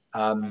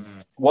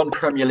 One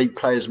Premier League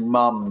player's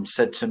mum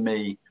said to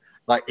me,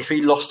 like, if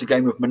he lost a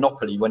game of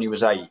Monopoly when he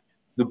was 8,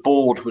 the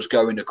board was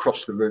going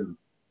across the room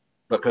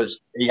because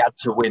he had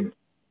to win.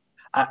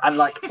 And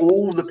like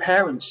all the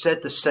parents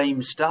said the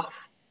same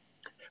stuff.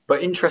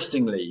 But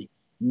interestingly,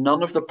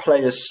 none of the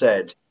players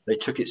said they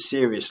took it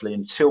seriously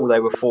until they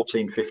were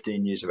 14,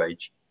 15 years of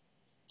age.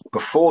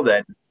 Before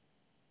then,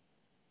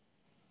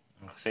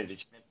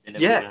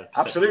 yeah,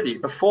 absolutely.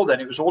 Before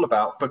then, it was all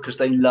about because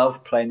they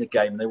loved playing the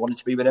game and they wanted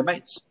to be with their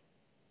mates.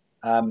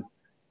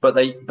 But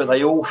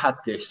they all had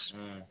this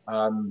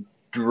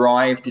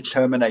drive,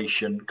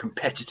 determination,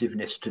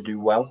 competitiveness to do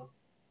well.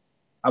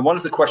 And one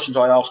of the questions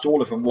I asked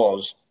all of them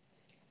was,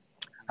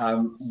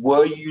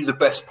 were you the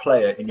best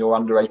player in your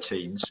under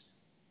 18s?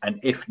 And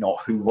if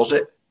not, who was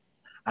it?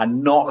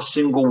 And not a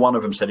single one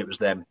of them said it was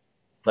them.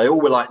 They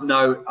all were like,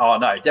 no,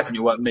 it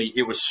definitely weren't me.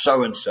 It was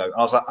so-and-so.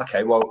 I was like,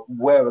 okay, well,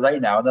 where are they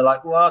now? And they're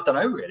like, well, I don't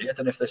know, really. I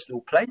don't know if they're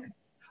still playing.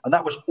 And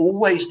that was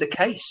always the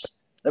case.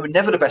 They were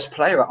never the best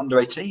player at under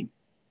 18.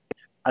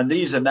 And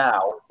these are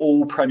now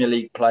all Premier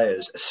League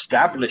players,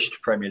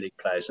 established Premier League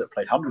players that have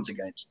played hundreds of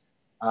games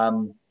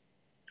and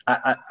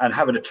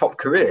having a top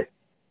career.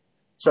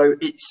 So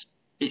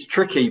it's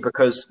tricky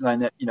because,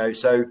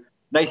 so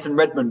Nathan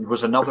Redmond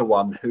was another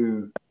one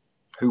who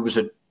was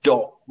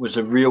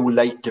a real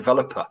late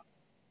developer.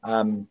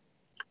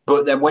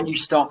 But then when you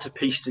start to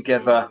piece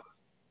together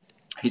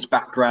his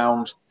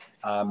background,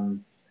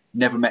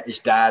 never met his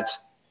dad,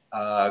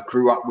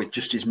 grew up with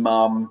just his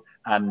mum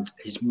and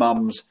his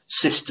mum's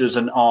sisters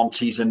and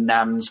aunties and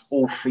nans,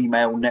 all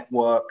female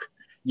network.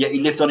 Yet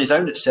he lived on his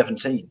own at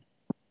 17,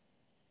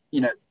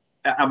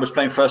 and was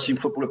playing first team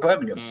football at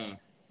Birmingham.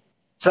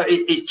 So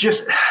it's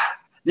just,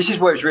 this is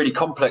where it's really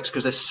complex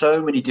because there's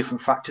so many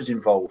different factors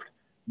involved.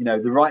 The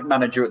right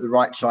manager at the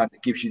right time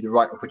that gives you the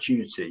right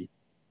opportunity,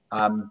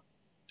 and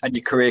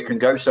your career can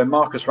go. So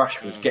Marcus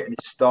Rashford getting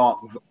his start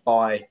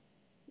by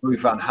Louis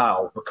van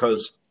Gaal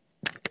because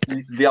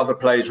the other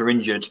players were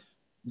injured.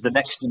 The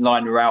next in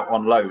line were out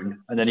on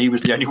loan, and then he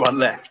was the only one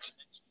left.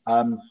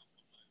 And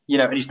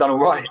he's done all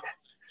right.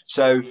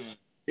 So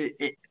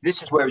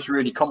this is where it's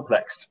really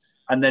complex.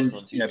 And then,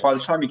 by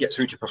the time you get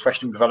through to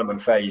professional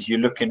development phase, you're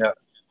looking at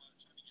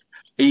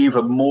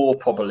even more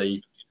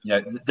probably,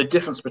 the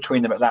difference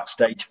between them at that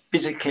stage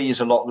physically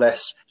is a lot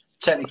less.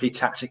 Technically,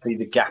 tactically,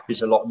 the gap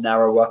is a lot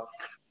narrower.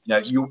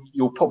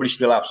 You'll probably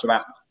still have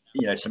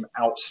some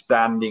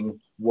outstanding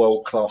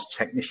world-class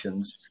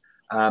technicians.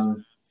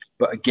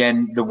 But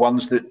again, the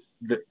ones that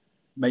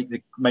make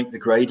the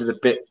grade are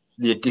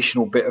the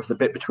additional bit of the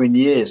bit between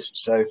the ears.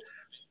 So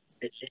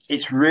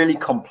it's really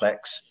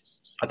complex.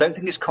 I don't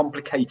think it's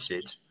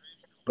complicated,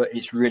 but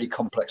it's really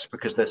complex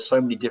because there's so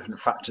many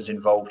different factors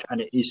involved and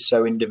it is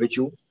so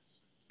individual.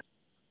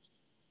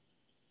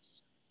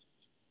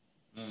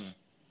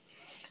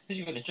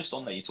 Just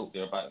on that, you talked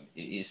there about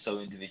it is so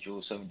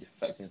individual, so many different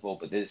factors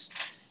involved, but there's,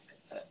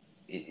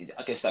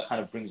 I guess that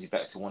kind of brings you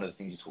back to one of the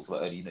things you talked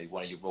about earlier.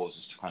 One of your roles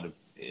is to kind of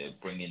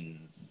bring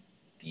in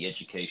the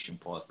education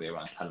pathway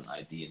around talent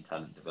ID and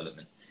talent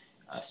development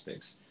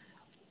aspects.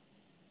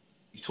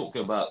 You're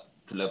talking about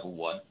the level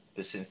 1,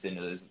 but since then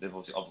there's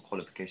obviously other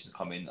qualifications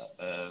come in.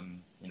 I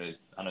know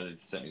they've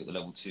certainly got the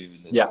level 2.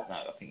 And now,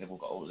 I think they've all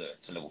got all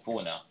to level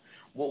 4 now.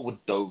 What would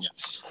those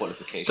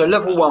qualifications? So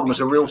level 1 was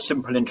a real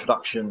simple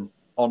introduction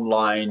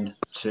online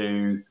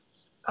to,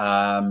 like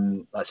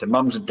I said,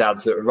 mums and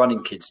dads that are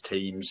running kids'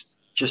 teams,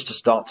 just to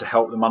start to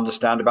help them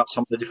understand about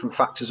some of the different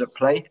factors at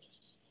play.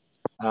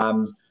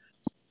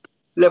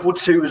 Level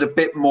 2 was a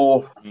bit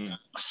more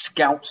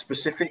scout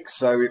specific.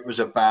 So it was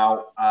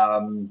about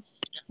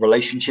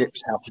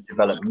relationships, how to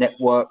develop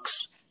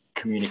networks,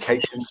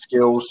 communication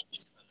skills.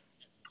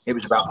 It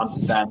was about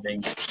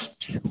understanding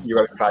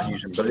your own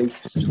values and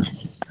beliefs.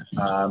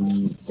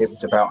 It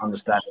was about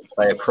understanding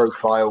player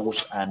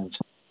profiles and,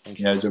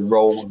 the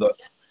role that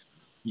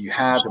you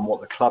had and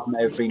what the club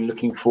may have been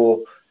looking for.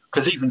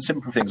 Because even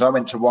simple things, I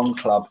went to one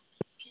club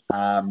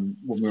when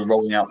we were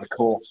rolling out the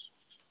course,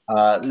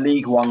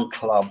 League One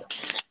club,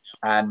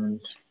 and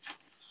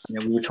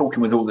we were talking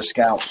with all the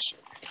scouts.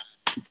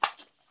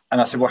 And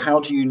I said, well, how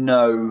do you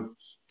know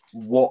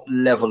what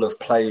level of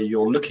player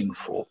you're looking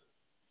for?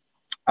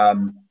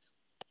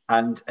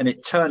 And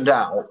it turned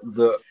out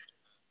that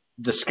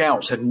the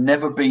scouts had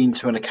never been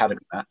to an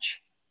academy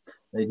match.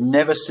 They'd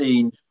never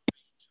seen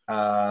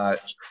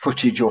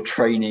footage or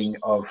training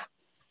of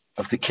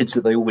the kids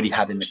that they already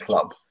had in the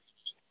club.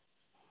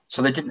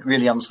 So they didn't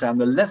really understand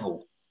the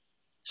level.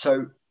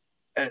 So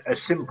a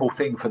simple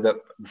thing for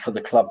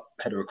the club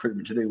head of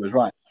recruitment to do was,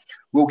 right,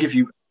 we'll give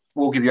you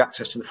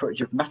access to the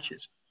footage of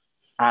matches,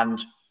 and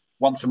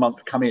once a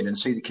month come in and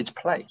see the kids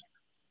play.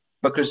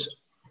 Because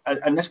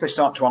unless they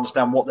start to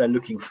understand what they're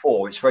looking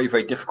for, it's very,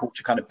 very difficult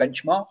to kind of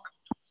benchmark.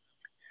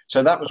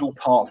 So that was all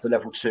part of the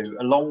level 2,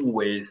 along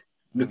with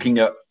looking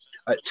at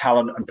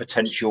talent and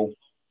potential.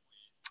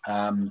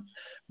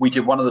 We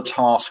did, one of the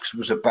tasks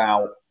was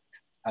about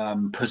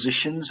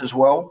positions as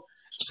well.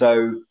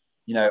 So,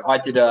 I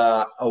did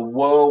a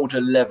World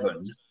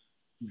 11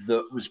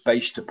 that was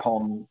based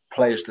upon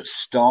players that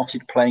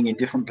started playing in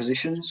different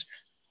positions.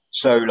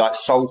 So like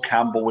Sol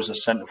Campbell was a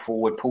centre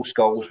forward, Paul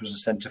Scholes was a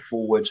centre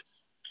forward,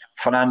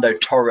 Fernando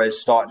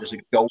Torres started as a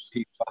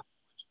goalkeeper.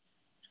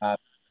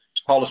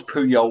 Carlos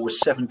Puyol was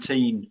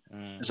 17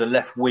 as a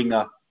left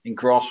winger in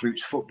grassroots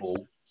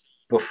football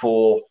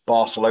before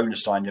Barcelona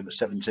signed him at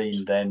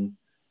 17. Then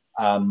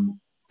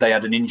they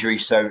had an injury,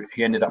 so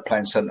he ended up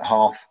playing centre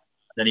half.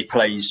 Then he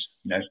plays,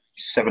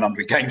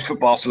 700 games for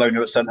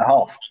Barcelona at centre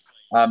half.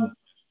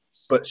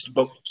 But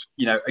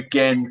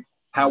again,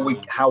 how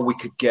we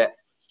could get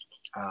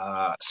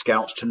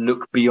scouts to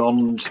look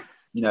beyond,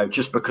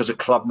 just because a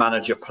club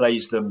manager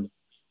plays them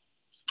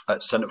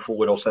at centre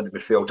forward or centre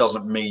midfield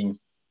doesn't mean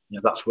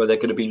that's where they're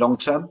going to be long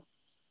term.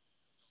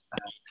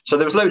 So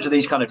there was loads of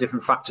these kind of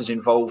different factors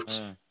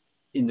involved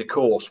in the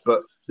course,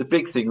 but the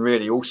big thing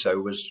really also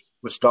was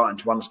starting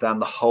to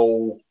understand the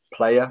whole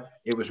player.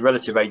 It was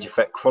relative age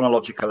effect,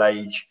 chronological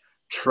age,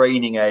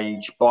 training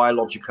age,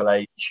 biological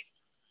age,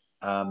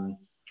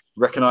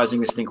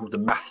 recognizing this thing called the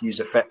Matthews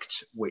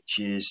effect, which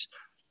is,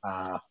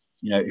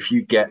 if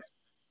you get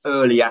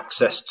early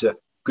access to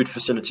good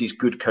facilities,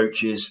 good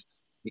coaches,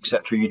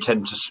 etc., you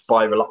tend to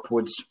spiral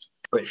upwards.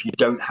 But if you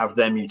don't have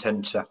them, you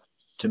tend to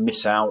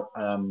miss out.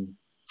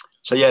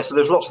 So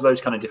there's lots of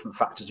those kind of different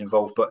factors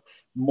involved, but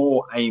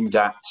more aimed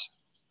at,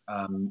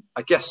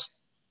 I guess,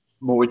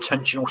 more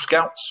intentional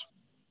scouts,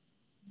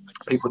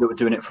 people that were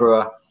doing it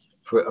for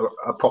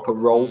a proper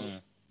role.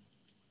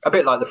 A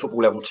bit like the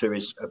football level 2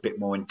 is a bit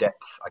more in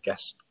depth, I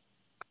guess.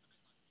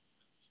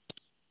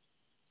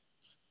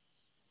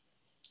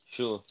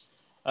 Sure.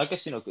 I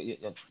guess, kind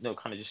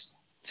of just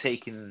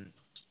taking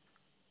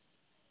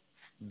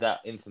that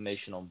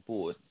information on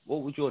board,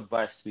 what would your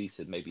advice be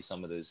to maybe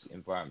some of those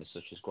environments,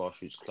 such as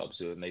grassroots clubs,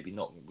 who have maybe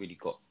not really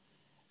got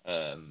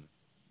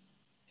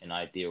an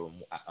idea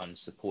on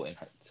supporting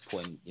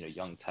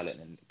young talent,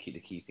 and the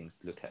key things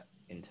to look at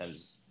in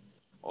terms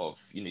of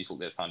you talk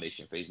their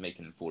foundation phase,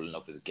 making them fall in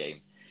love with the game.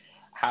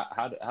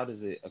 How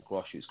does a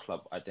grassroots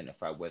club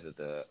identify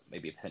whether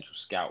maybe a potential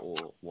scout or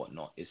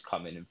whatnot is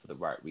coming in for the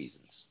right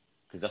reasons?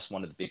 Because that's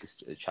one of the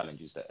biggest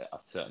challenges that I've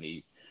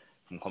certainly,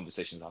 from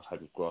conversations I've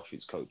had with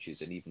grassroots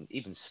coaches and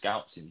even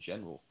scouts in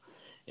general,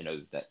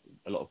 that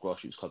a lot of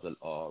grassroots clubs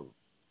are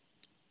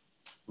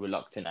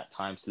reluctant at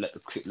times to let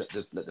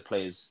the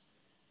players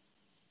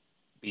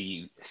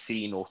be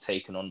seen or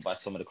taken on by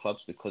some of the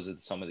clubs because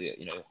of some of the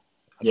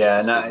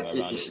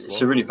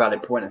it's a really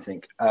valid point, I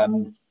think.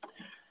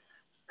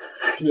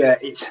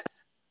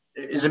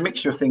 It's a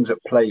mixture of things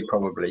at play,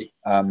 probably.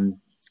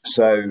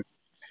 So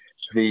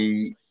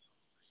the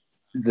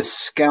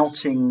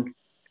scouting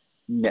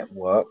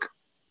network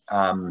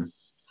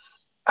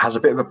has a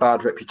bit of a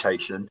bad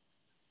reputation,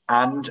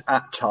 and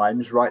at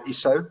times rightly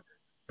so,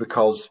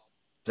 because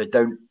they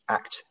don't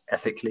act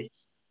ethically.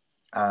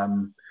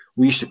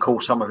 We used to call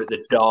some of it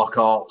the dark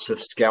arts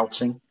of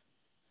scouting,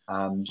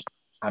 and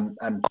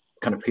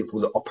kind of people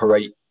that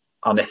operate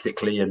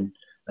unethically and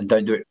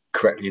don't do it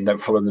correctly and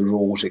don't follow the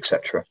rules,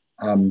 etc.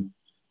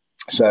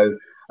 So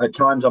at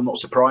times I'm not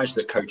surprised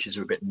that coaches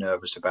are a bit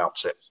nervous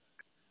about it.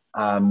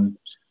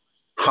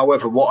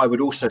 However, what I would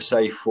also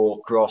say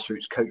for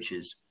grassroots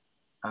coaches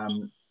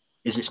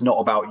is it's not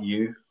about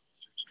you,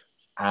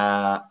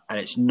 and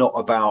it's not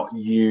about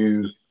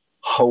you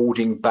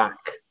holding back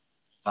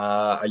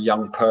a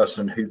young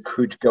person who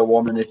could go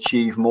on and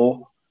achieve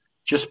more,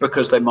 just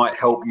because they might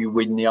help you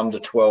win the under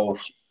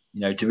 12,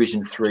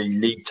 Division 3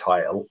 league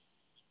title.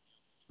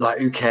 Like,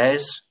 who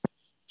cares?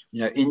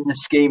 In the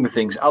scheme of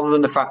things, other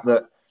than the fact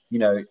that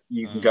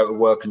you can go to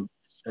work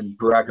and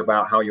brag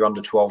about how your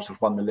under 12s have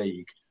won the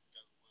league.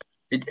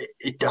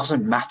 It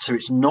doesn't matter.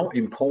 It's not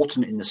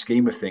important in the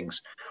scheme of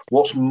things.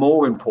 What's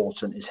more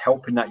important is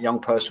helping that young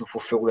person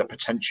fulfill their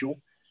potential.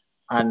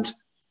 And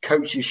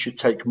coaches should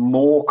take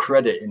more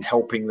credit in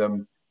helping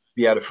them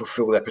be able to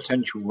fulfill their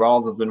potential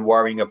rather than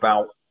worrying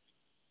about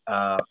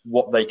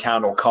what they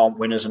can or can't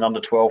win as an under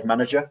 12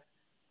 manager.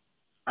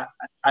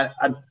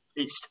 And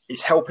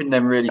it's helping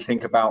them really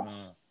think about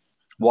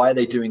why are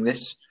they doing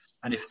this?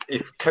 And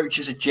if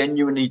coaches are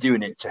genuinely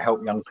doing it to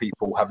help young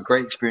people have a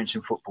great experience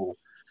in football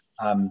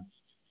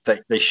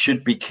they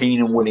should be keen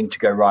and willing to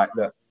go, right,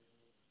 look,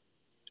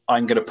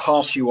 I'm going to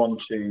pass you on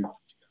to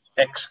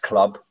X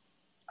club.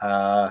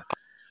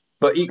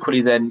 But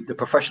equally then the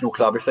professional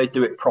club, if they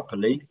do it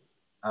properly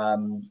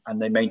and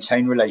they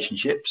maintain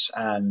relationships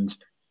and,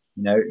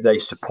 they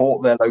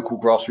support their local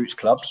grassroots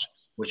clubs,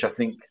 which I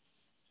think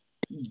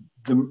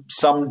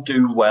some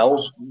do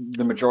well,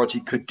 the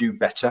majority could do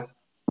better.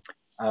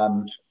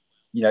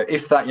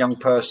 If that young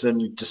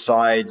person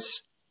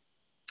decides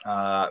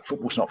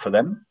football's not for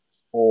them,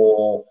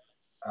 or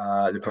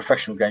the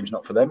professional game's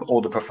not for them,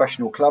 or the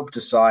professional club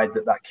decide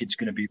that kid's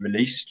going to be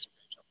released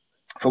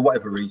for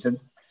whatever reason,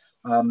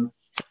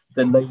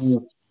 then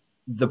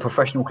the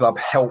professional club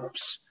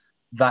helps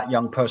that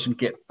young person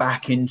get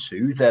back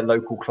into their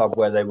local club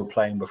where they were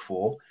playing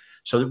before,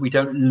 so that we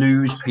don't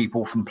lose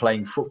people from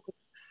playing football.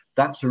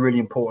 That's a really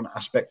important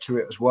aspect to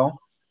it as well.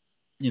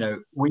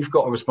 We've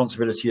got a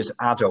responsibility as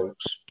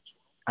adults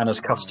and as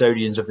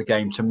custodians of the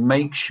game to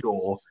make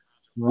sure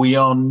we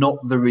are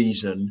not the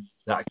reason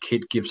that a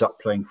kid gives up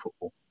playing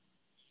football.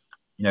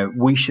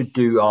 We should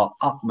do our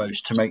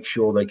utmost to make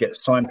sure they get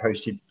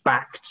signposted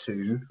back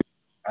to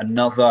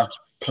another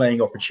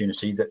playing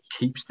opportunity that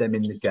keeps them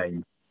in the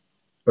game.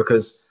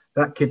 Because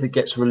that kid that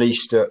gets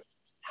released at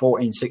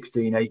 14,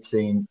 16,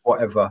 18,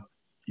 whatever,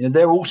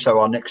 they're also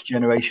our next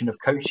generation of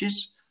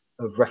coaches,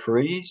 of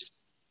referees,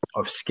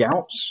 of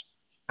scouts.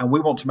 And we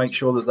want to make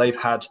sure that they've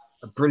had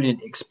a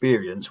brilliant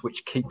experience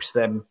which keeps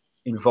them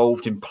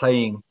involved in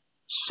playing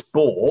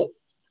sport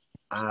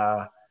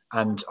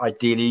and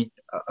ideally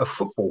a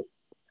football.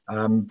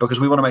 Because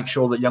we want to make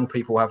sure that young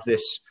people have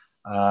this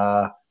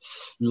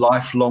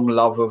lifelong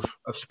love of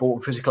sport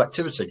and physical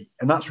activity.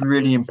 And that's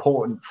really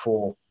important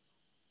for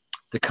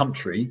the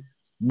country,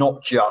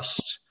 not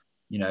just,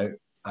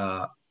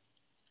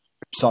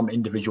 some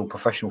individual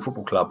professional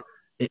football club.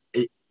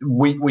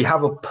 We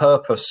have a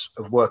purpose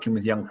of working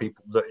with young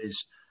people that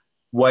is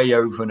way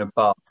over and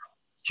above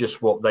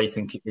just what they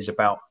think it is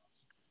about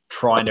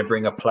trying to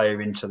bring a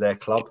player into their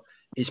club.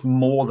 It's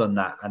more than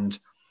that. And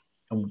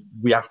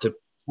we have to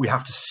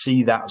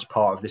see that as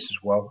part of this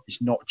as well.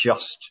 It's not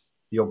just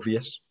the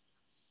obvious.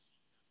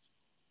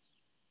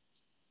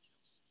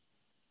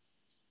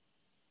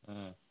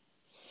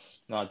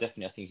 No,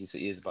 definitely. I think it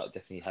is about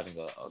definitely having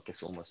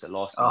almost a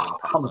lasting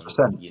impact 100%.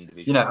 on the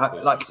individual.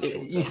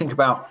 You think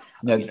about,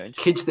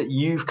 kids that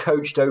you've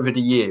coached over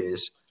the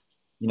years,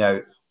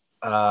 and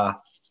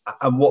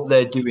what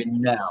they're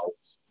doing now.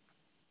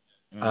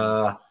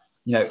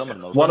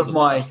 One of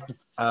my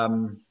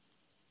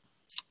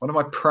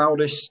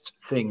proudest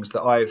things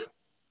that I've,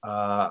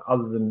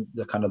 other than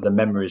the kind of the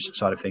memories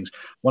side of things,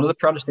 one of the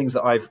proudest things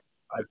that I've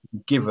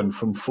given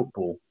from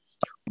football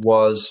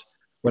was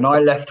when I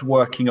left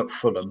working at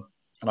Fulham,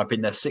 and I've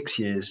been there 6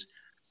 years.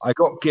 I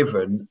got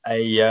given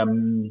a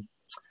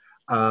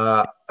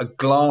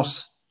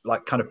glass,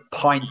 like kind of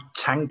pint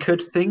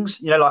tankard things,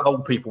 like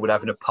old people would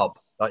have in a pub.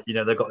 Like,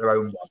 they've got their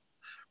own one.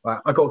 Right?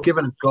 I got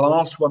given a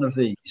glass one of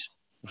these,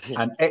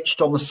 and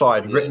etched on the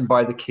side, written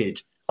by the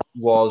kid,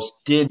 was,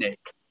 "Dear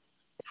Nick,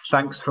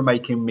 thanks for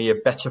making me a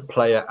better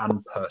player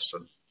and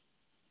person."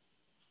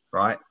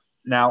 Right?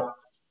 Now,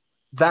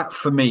 that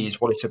for me is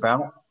what it's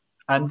about.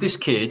 And this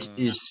kid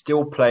is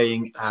still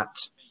playing at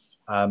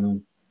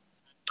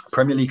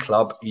Premier League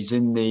club. He's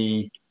in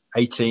the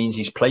 18s.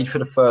 He's played for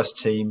the first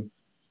team.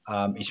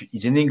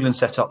 He's in the England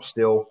setup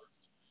still.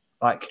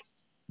 But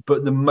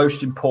the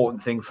most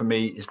important thing for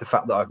me is the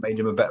fact that I've made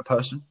him a better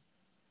person.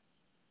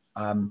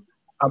 And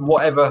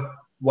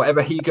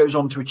whatever he goes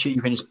on to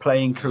achieve in his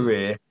playing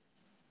career,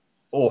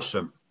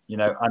 awesome.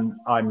 And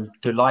I'm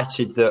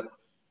delighted that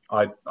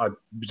I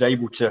was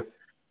able to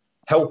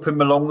help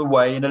him along the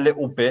way in a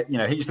little bit.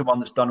 He's the one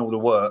that's done all the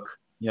work.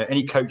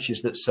 Any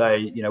coaches that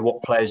say,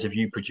 what players have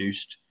you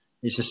produced?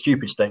 It's a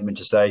stupid statement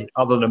to say,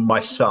 other than my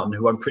son,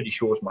 who I'm pretty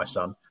sure is my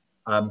son.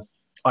 I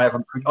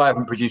haven't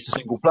produced a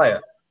single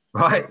player,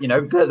 right?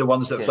 They're the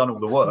ones that have done all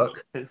the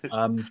work.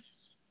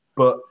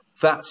 But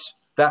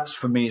that's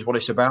for me is what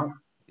it's about.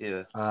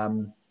 Yeah.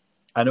 And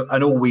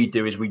all we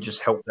do is we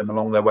just help them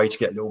along their way to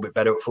get a little bit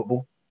better at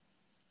football.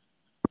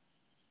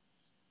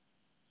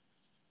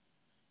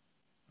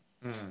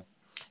 No,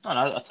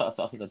 I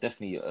think I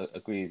definitely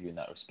agree with you in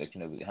that respect.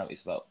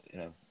 It's about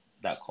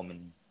that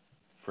common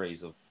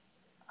phrase of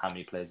how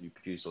many players you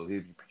produce, or who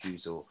you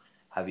produce, or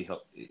have you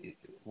helped.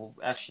 Well,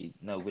 actually,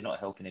 no, we're not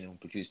helping anyone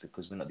produce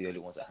because we're not the only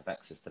ones that have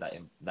access to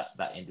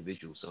that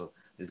individual. So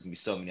there's going to be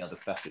so many other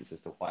facets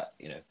as to why,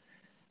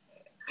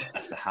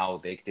 as to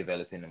how they're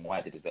developing and why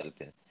they're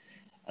developing.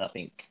 And I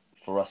think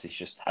for us, it's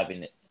just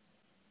having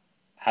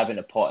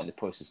a part in the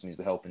process means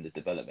we're helping the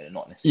development and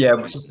not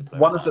necessarily. Yeah,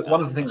 one of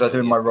the things I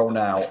do in my role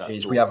now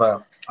is we have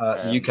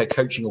the UK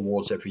Coaching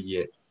Awards every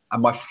year,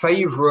 and my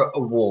favourite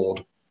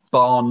award,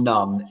 bar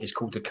none, is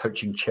called the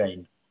Coaching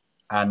Chain.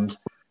 And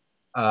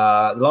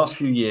the last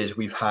few years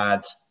we've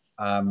had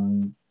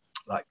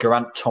like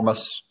Geraint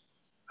Thomas,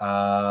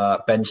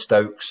 Ben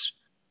Stokes,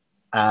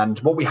 and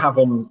what we have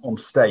on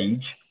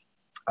stage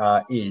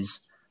is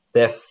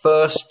their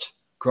first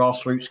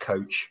grassroots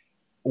coach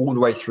all the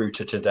way through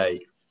to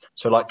today.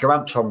 So like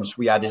Geraint Thomas,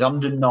 we had his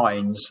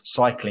under-9s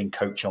cycling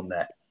coach on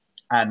there.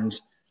 And,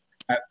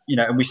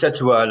 and we said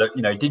to her, look,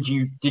 did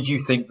you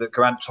think that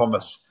Geraint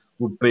Thomas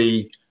would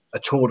be a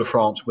Tour de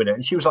France winner?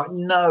 And she was like,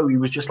 no, he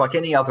was just like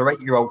any other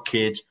 8-year-old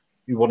kid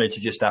who wanted to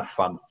just have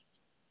fun.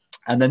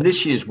 And then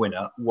this year's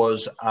winner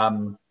was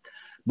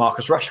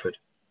Marcus Rashford.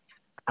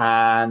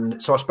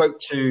 And so I spoke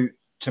to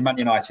Man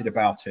United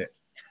about it.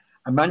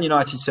 And Man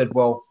United said,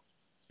 well,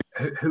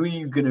 who are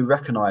you going to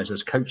recognise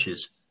as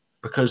coaches?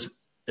 Because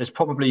there's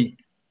probably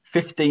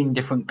 15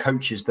 different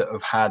coaches that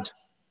have had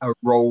a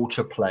role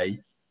to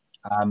play.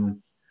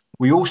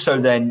 We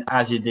also then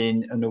added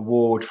in an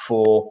award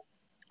for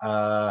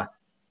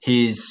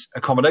his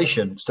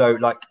accommodation. So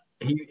like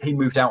he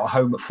moved out of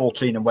home at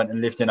 14 and went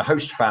and lived in a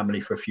host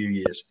family for a few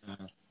years.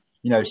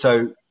 Mm-hmm.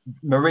 So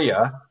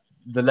Maria,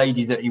 the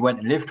lady that he went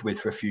and lived with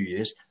for a few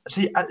years,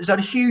 has had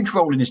a huge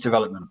role in his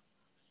development.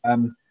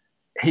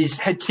 His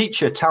head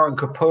teacher, Taran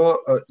Kapoor,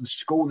 at the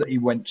school that he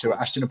went to at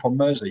Ashton upon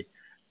Mersey,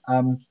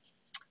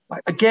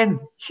 again,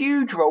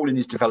 huge role in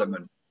his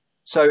development.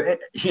 So,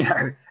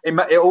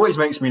 it always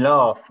makes me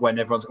laugh when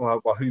everyone's,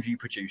 well, who have you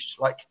produced?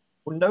 Like,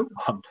 well, no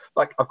one.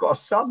 Like, I've got a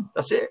son.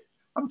 That's it.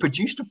 I haven't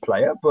produced a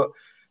player, but,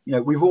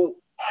 we've all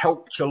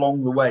helped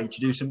along the way to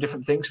do some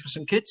different things for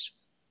some kids.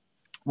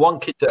 One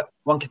kid that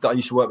I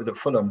used to work with at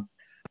Fulham,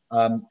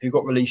 who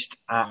got released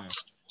at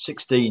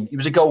 16, he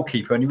was a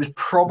goalkeeper and he was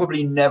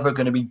probably never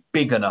going to be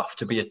big enough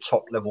to be a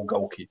top-level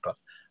goalkeeper.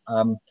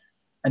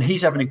 And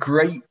he's having a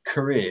great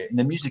career in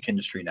the music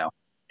industry now.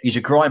 He's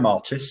a grime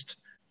artist.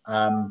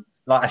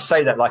 Like I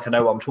say that like I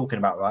know what I'm talking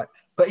about, right?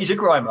 But he's a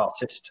grime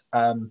artist.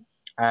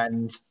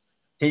 And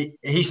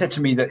he said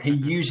to me that he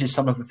uses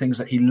some of the things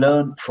that he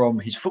learned from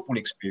his football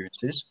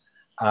experiences,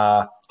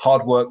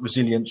 hard work,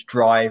 resilience,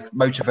 drive,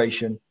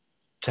 motivation,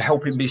 to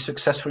help him be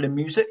successful in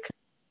music.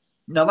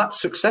 Now,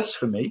 that's success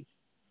for me.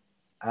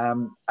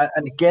 And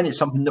again, it's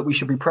something that we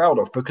should be proud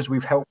of because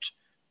we've helped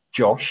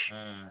Josh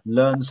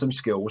learn some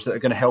skills that are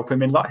going to help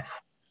him in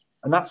life.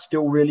 And that's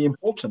still really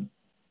important.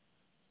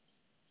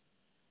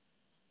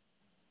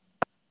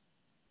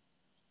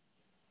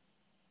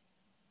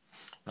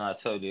 No, I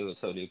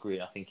totally agree.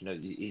 I think,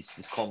 it's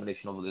this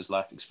combination of all those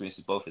life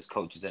experiences, both as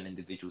coaches and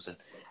individuals. And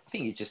I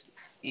think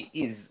it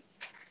is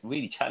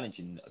really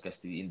challenging, I guess,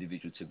 the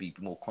individual to be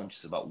more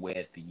conscious about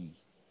where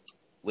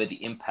the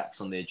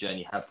impacts on their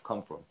journey have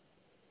come from.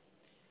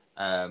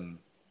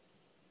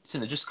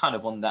 So just kind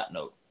of on that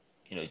note,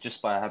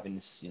 just by having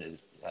this,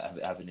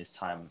 having this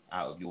time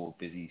out of your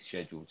busy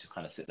schedule to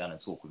kind of sit down and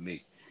talk with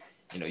me,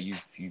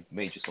 you've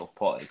made yourself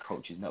part of the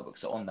Coaches Network.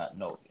 So on that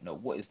note,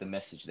 what is the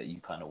message that you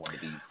kind of want to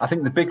be? I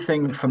think the big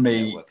thing for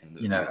me,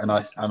 and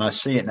I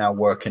see it now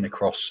working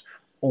across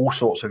all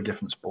sorts of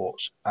different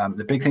sports.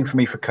 The big thing for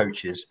me for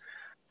coaches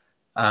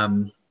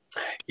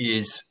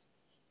is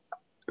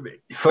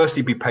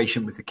firstly be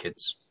patient with the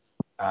kids.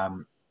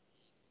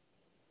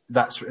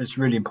 It's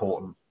really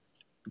important.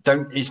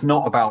 It's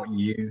not about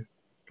you.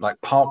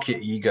 Like, park your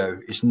ego.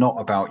 It's not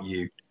about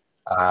you.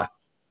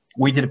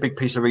 We did a big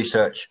piece of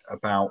research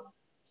about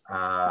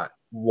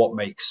what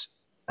makes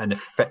an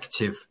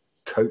effective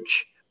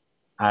coach,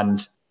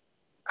 and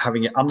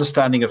having an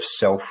understanding of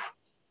self,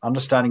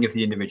 understanding of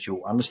the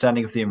individual,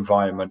 understanding of the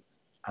environment,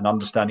 and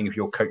understanding of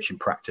your coaching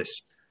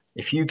practice.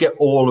 If you get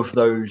all of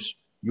those,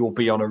 you'll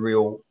be on a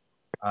real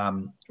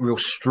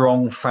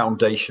strong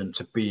foundation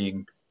to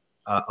being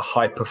a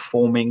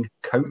high-performing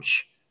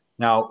coach.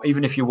 Now,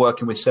 even if you're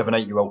working with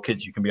 7-8-year-old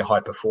kids, you can be a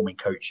high-performing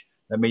coach.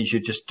 That means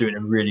you're just doing a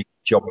really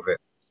good job of it.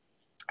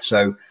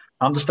 So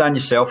understand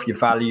yourself, your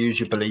values,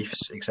 your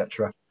beliefs,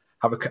 etc.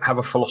 Have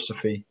a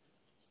philosophy.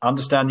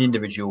 Understand the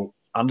individual,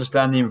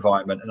 understand the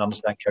environment, and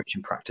understand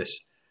coaching practice.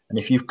 And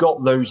if you've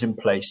got those in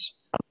place,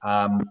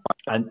 and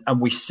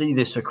we see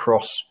this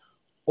across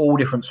all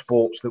different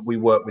sports that we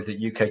work with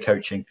at UK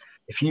Coaching,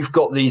 if you've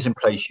got these in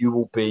place, you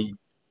will be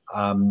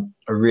a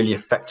really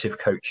effective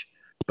coach.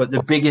 But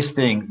the biggest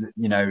thing,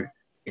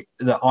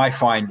 that I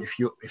find if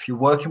you're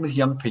working with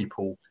young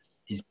people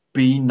is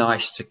be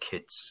nice to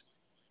kids.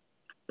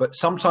 But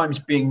sometimes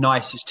being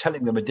nice is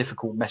telling them a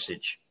difficult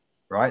message,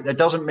 right? That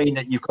doesn't mean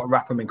that you've got to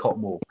wrap them in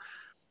cotton wool,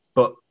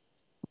 but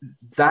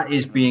that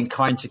is being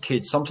kind to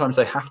kids. Sometimes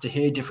they have to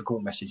hear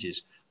difficult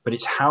messages, but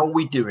it's how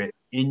we do it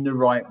in the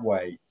right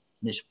way.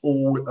 And it's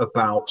all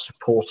about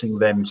supporting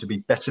them to be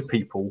better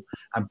people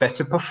and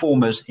better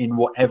performers in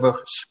whatever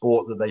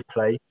sport that they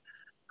play.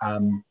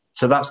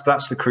 So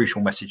that's the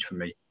crucial message for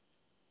me.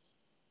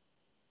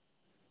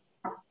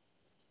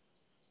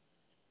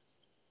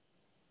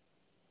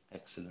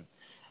 Excellent.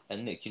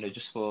 And Nick,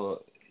 just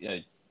for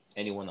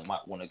anyone that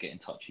might want to get in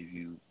touch with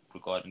you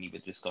regarding either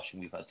the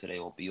discussion we've had today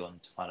or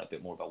beyond, to find out a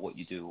bit more about what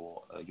you do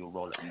or your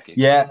role at UK.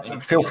 Yeah,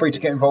 feel free to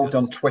get involved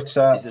on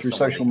Twitter, through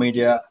social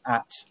media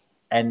at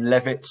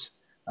nlevett,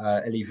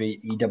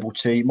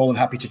 Levett. More than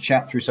happy to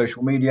chat through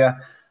social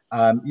media.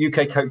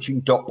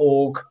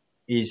 UKcoaching.org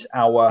is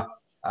our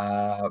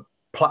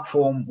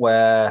platform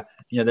where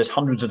there's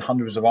hundreds and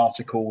hundreds of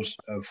articles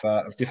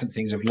of different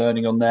things of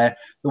learning on there.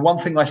 The one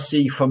thing I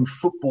see from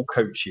football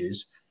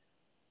coaches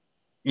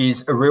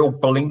is a real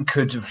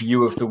blinkered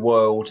view of the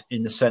world,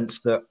 in the sense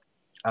that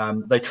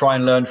they try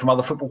and learn from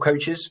other football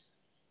coaches.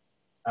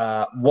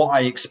 What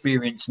I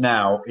experience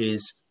now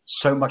is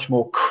so much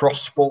more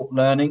cross-sport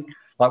learning.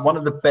 Like, one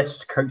of the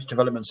best coach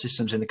development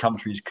systems in the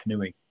country is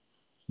canoeing.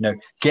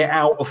 Get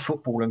out of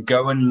football and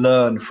go and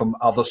learn from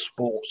other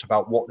sports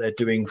about what they're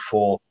doing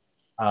for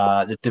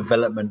the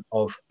development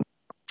of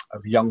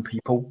young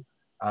people.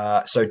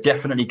 So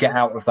definitely get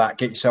out of that,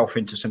 get yourself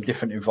into some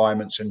different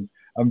environments and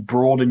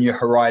broaden your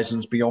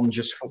horizons beyond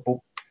just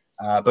football.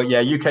 But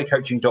yeah,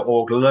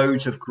 ukcoaching.org,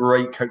 loads of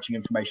great coaching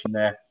information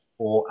there,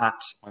 or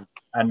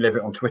and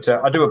Levett on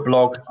Twitter. I do a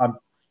blog. I'm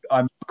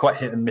quite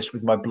hit and miss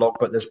with my blog,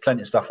 but there's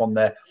plenty of stuff on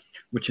there,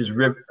 which is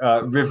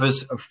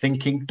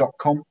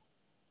riversofthinking.com.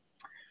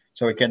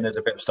 So again, there's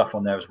a bit of stuff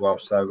on there as well.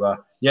 So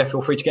yeah,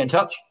 feel free to get in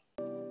touch.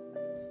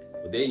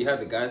 Well, there you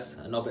have it, guys.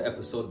 Another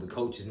episode of the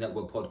Coaches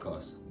Network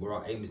podcast, where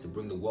our aim is to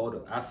bring the world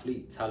of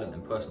athlete, talent,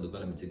 and personal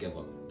development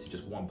together to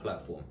just one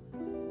platform.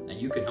 And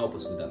you can help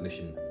us with that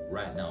mission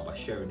right now by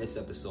sharing this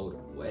episode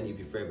or any of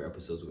your favorite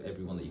episodes with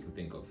everyone that you can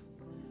think of.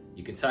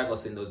 You can tag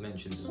us in those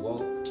mentions as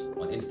well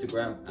on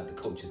Instagram at the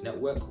Coaches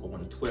Network, or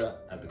on Twitter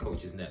at the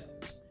Coaches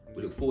Net.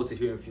 We look forward to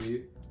hearing from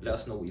you. Let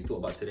us know what you thought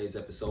about today's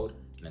episode.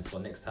 And until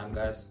next time,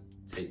 guys,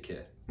 take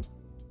care.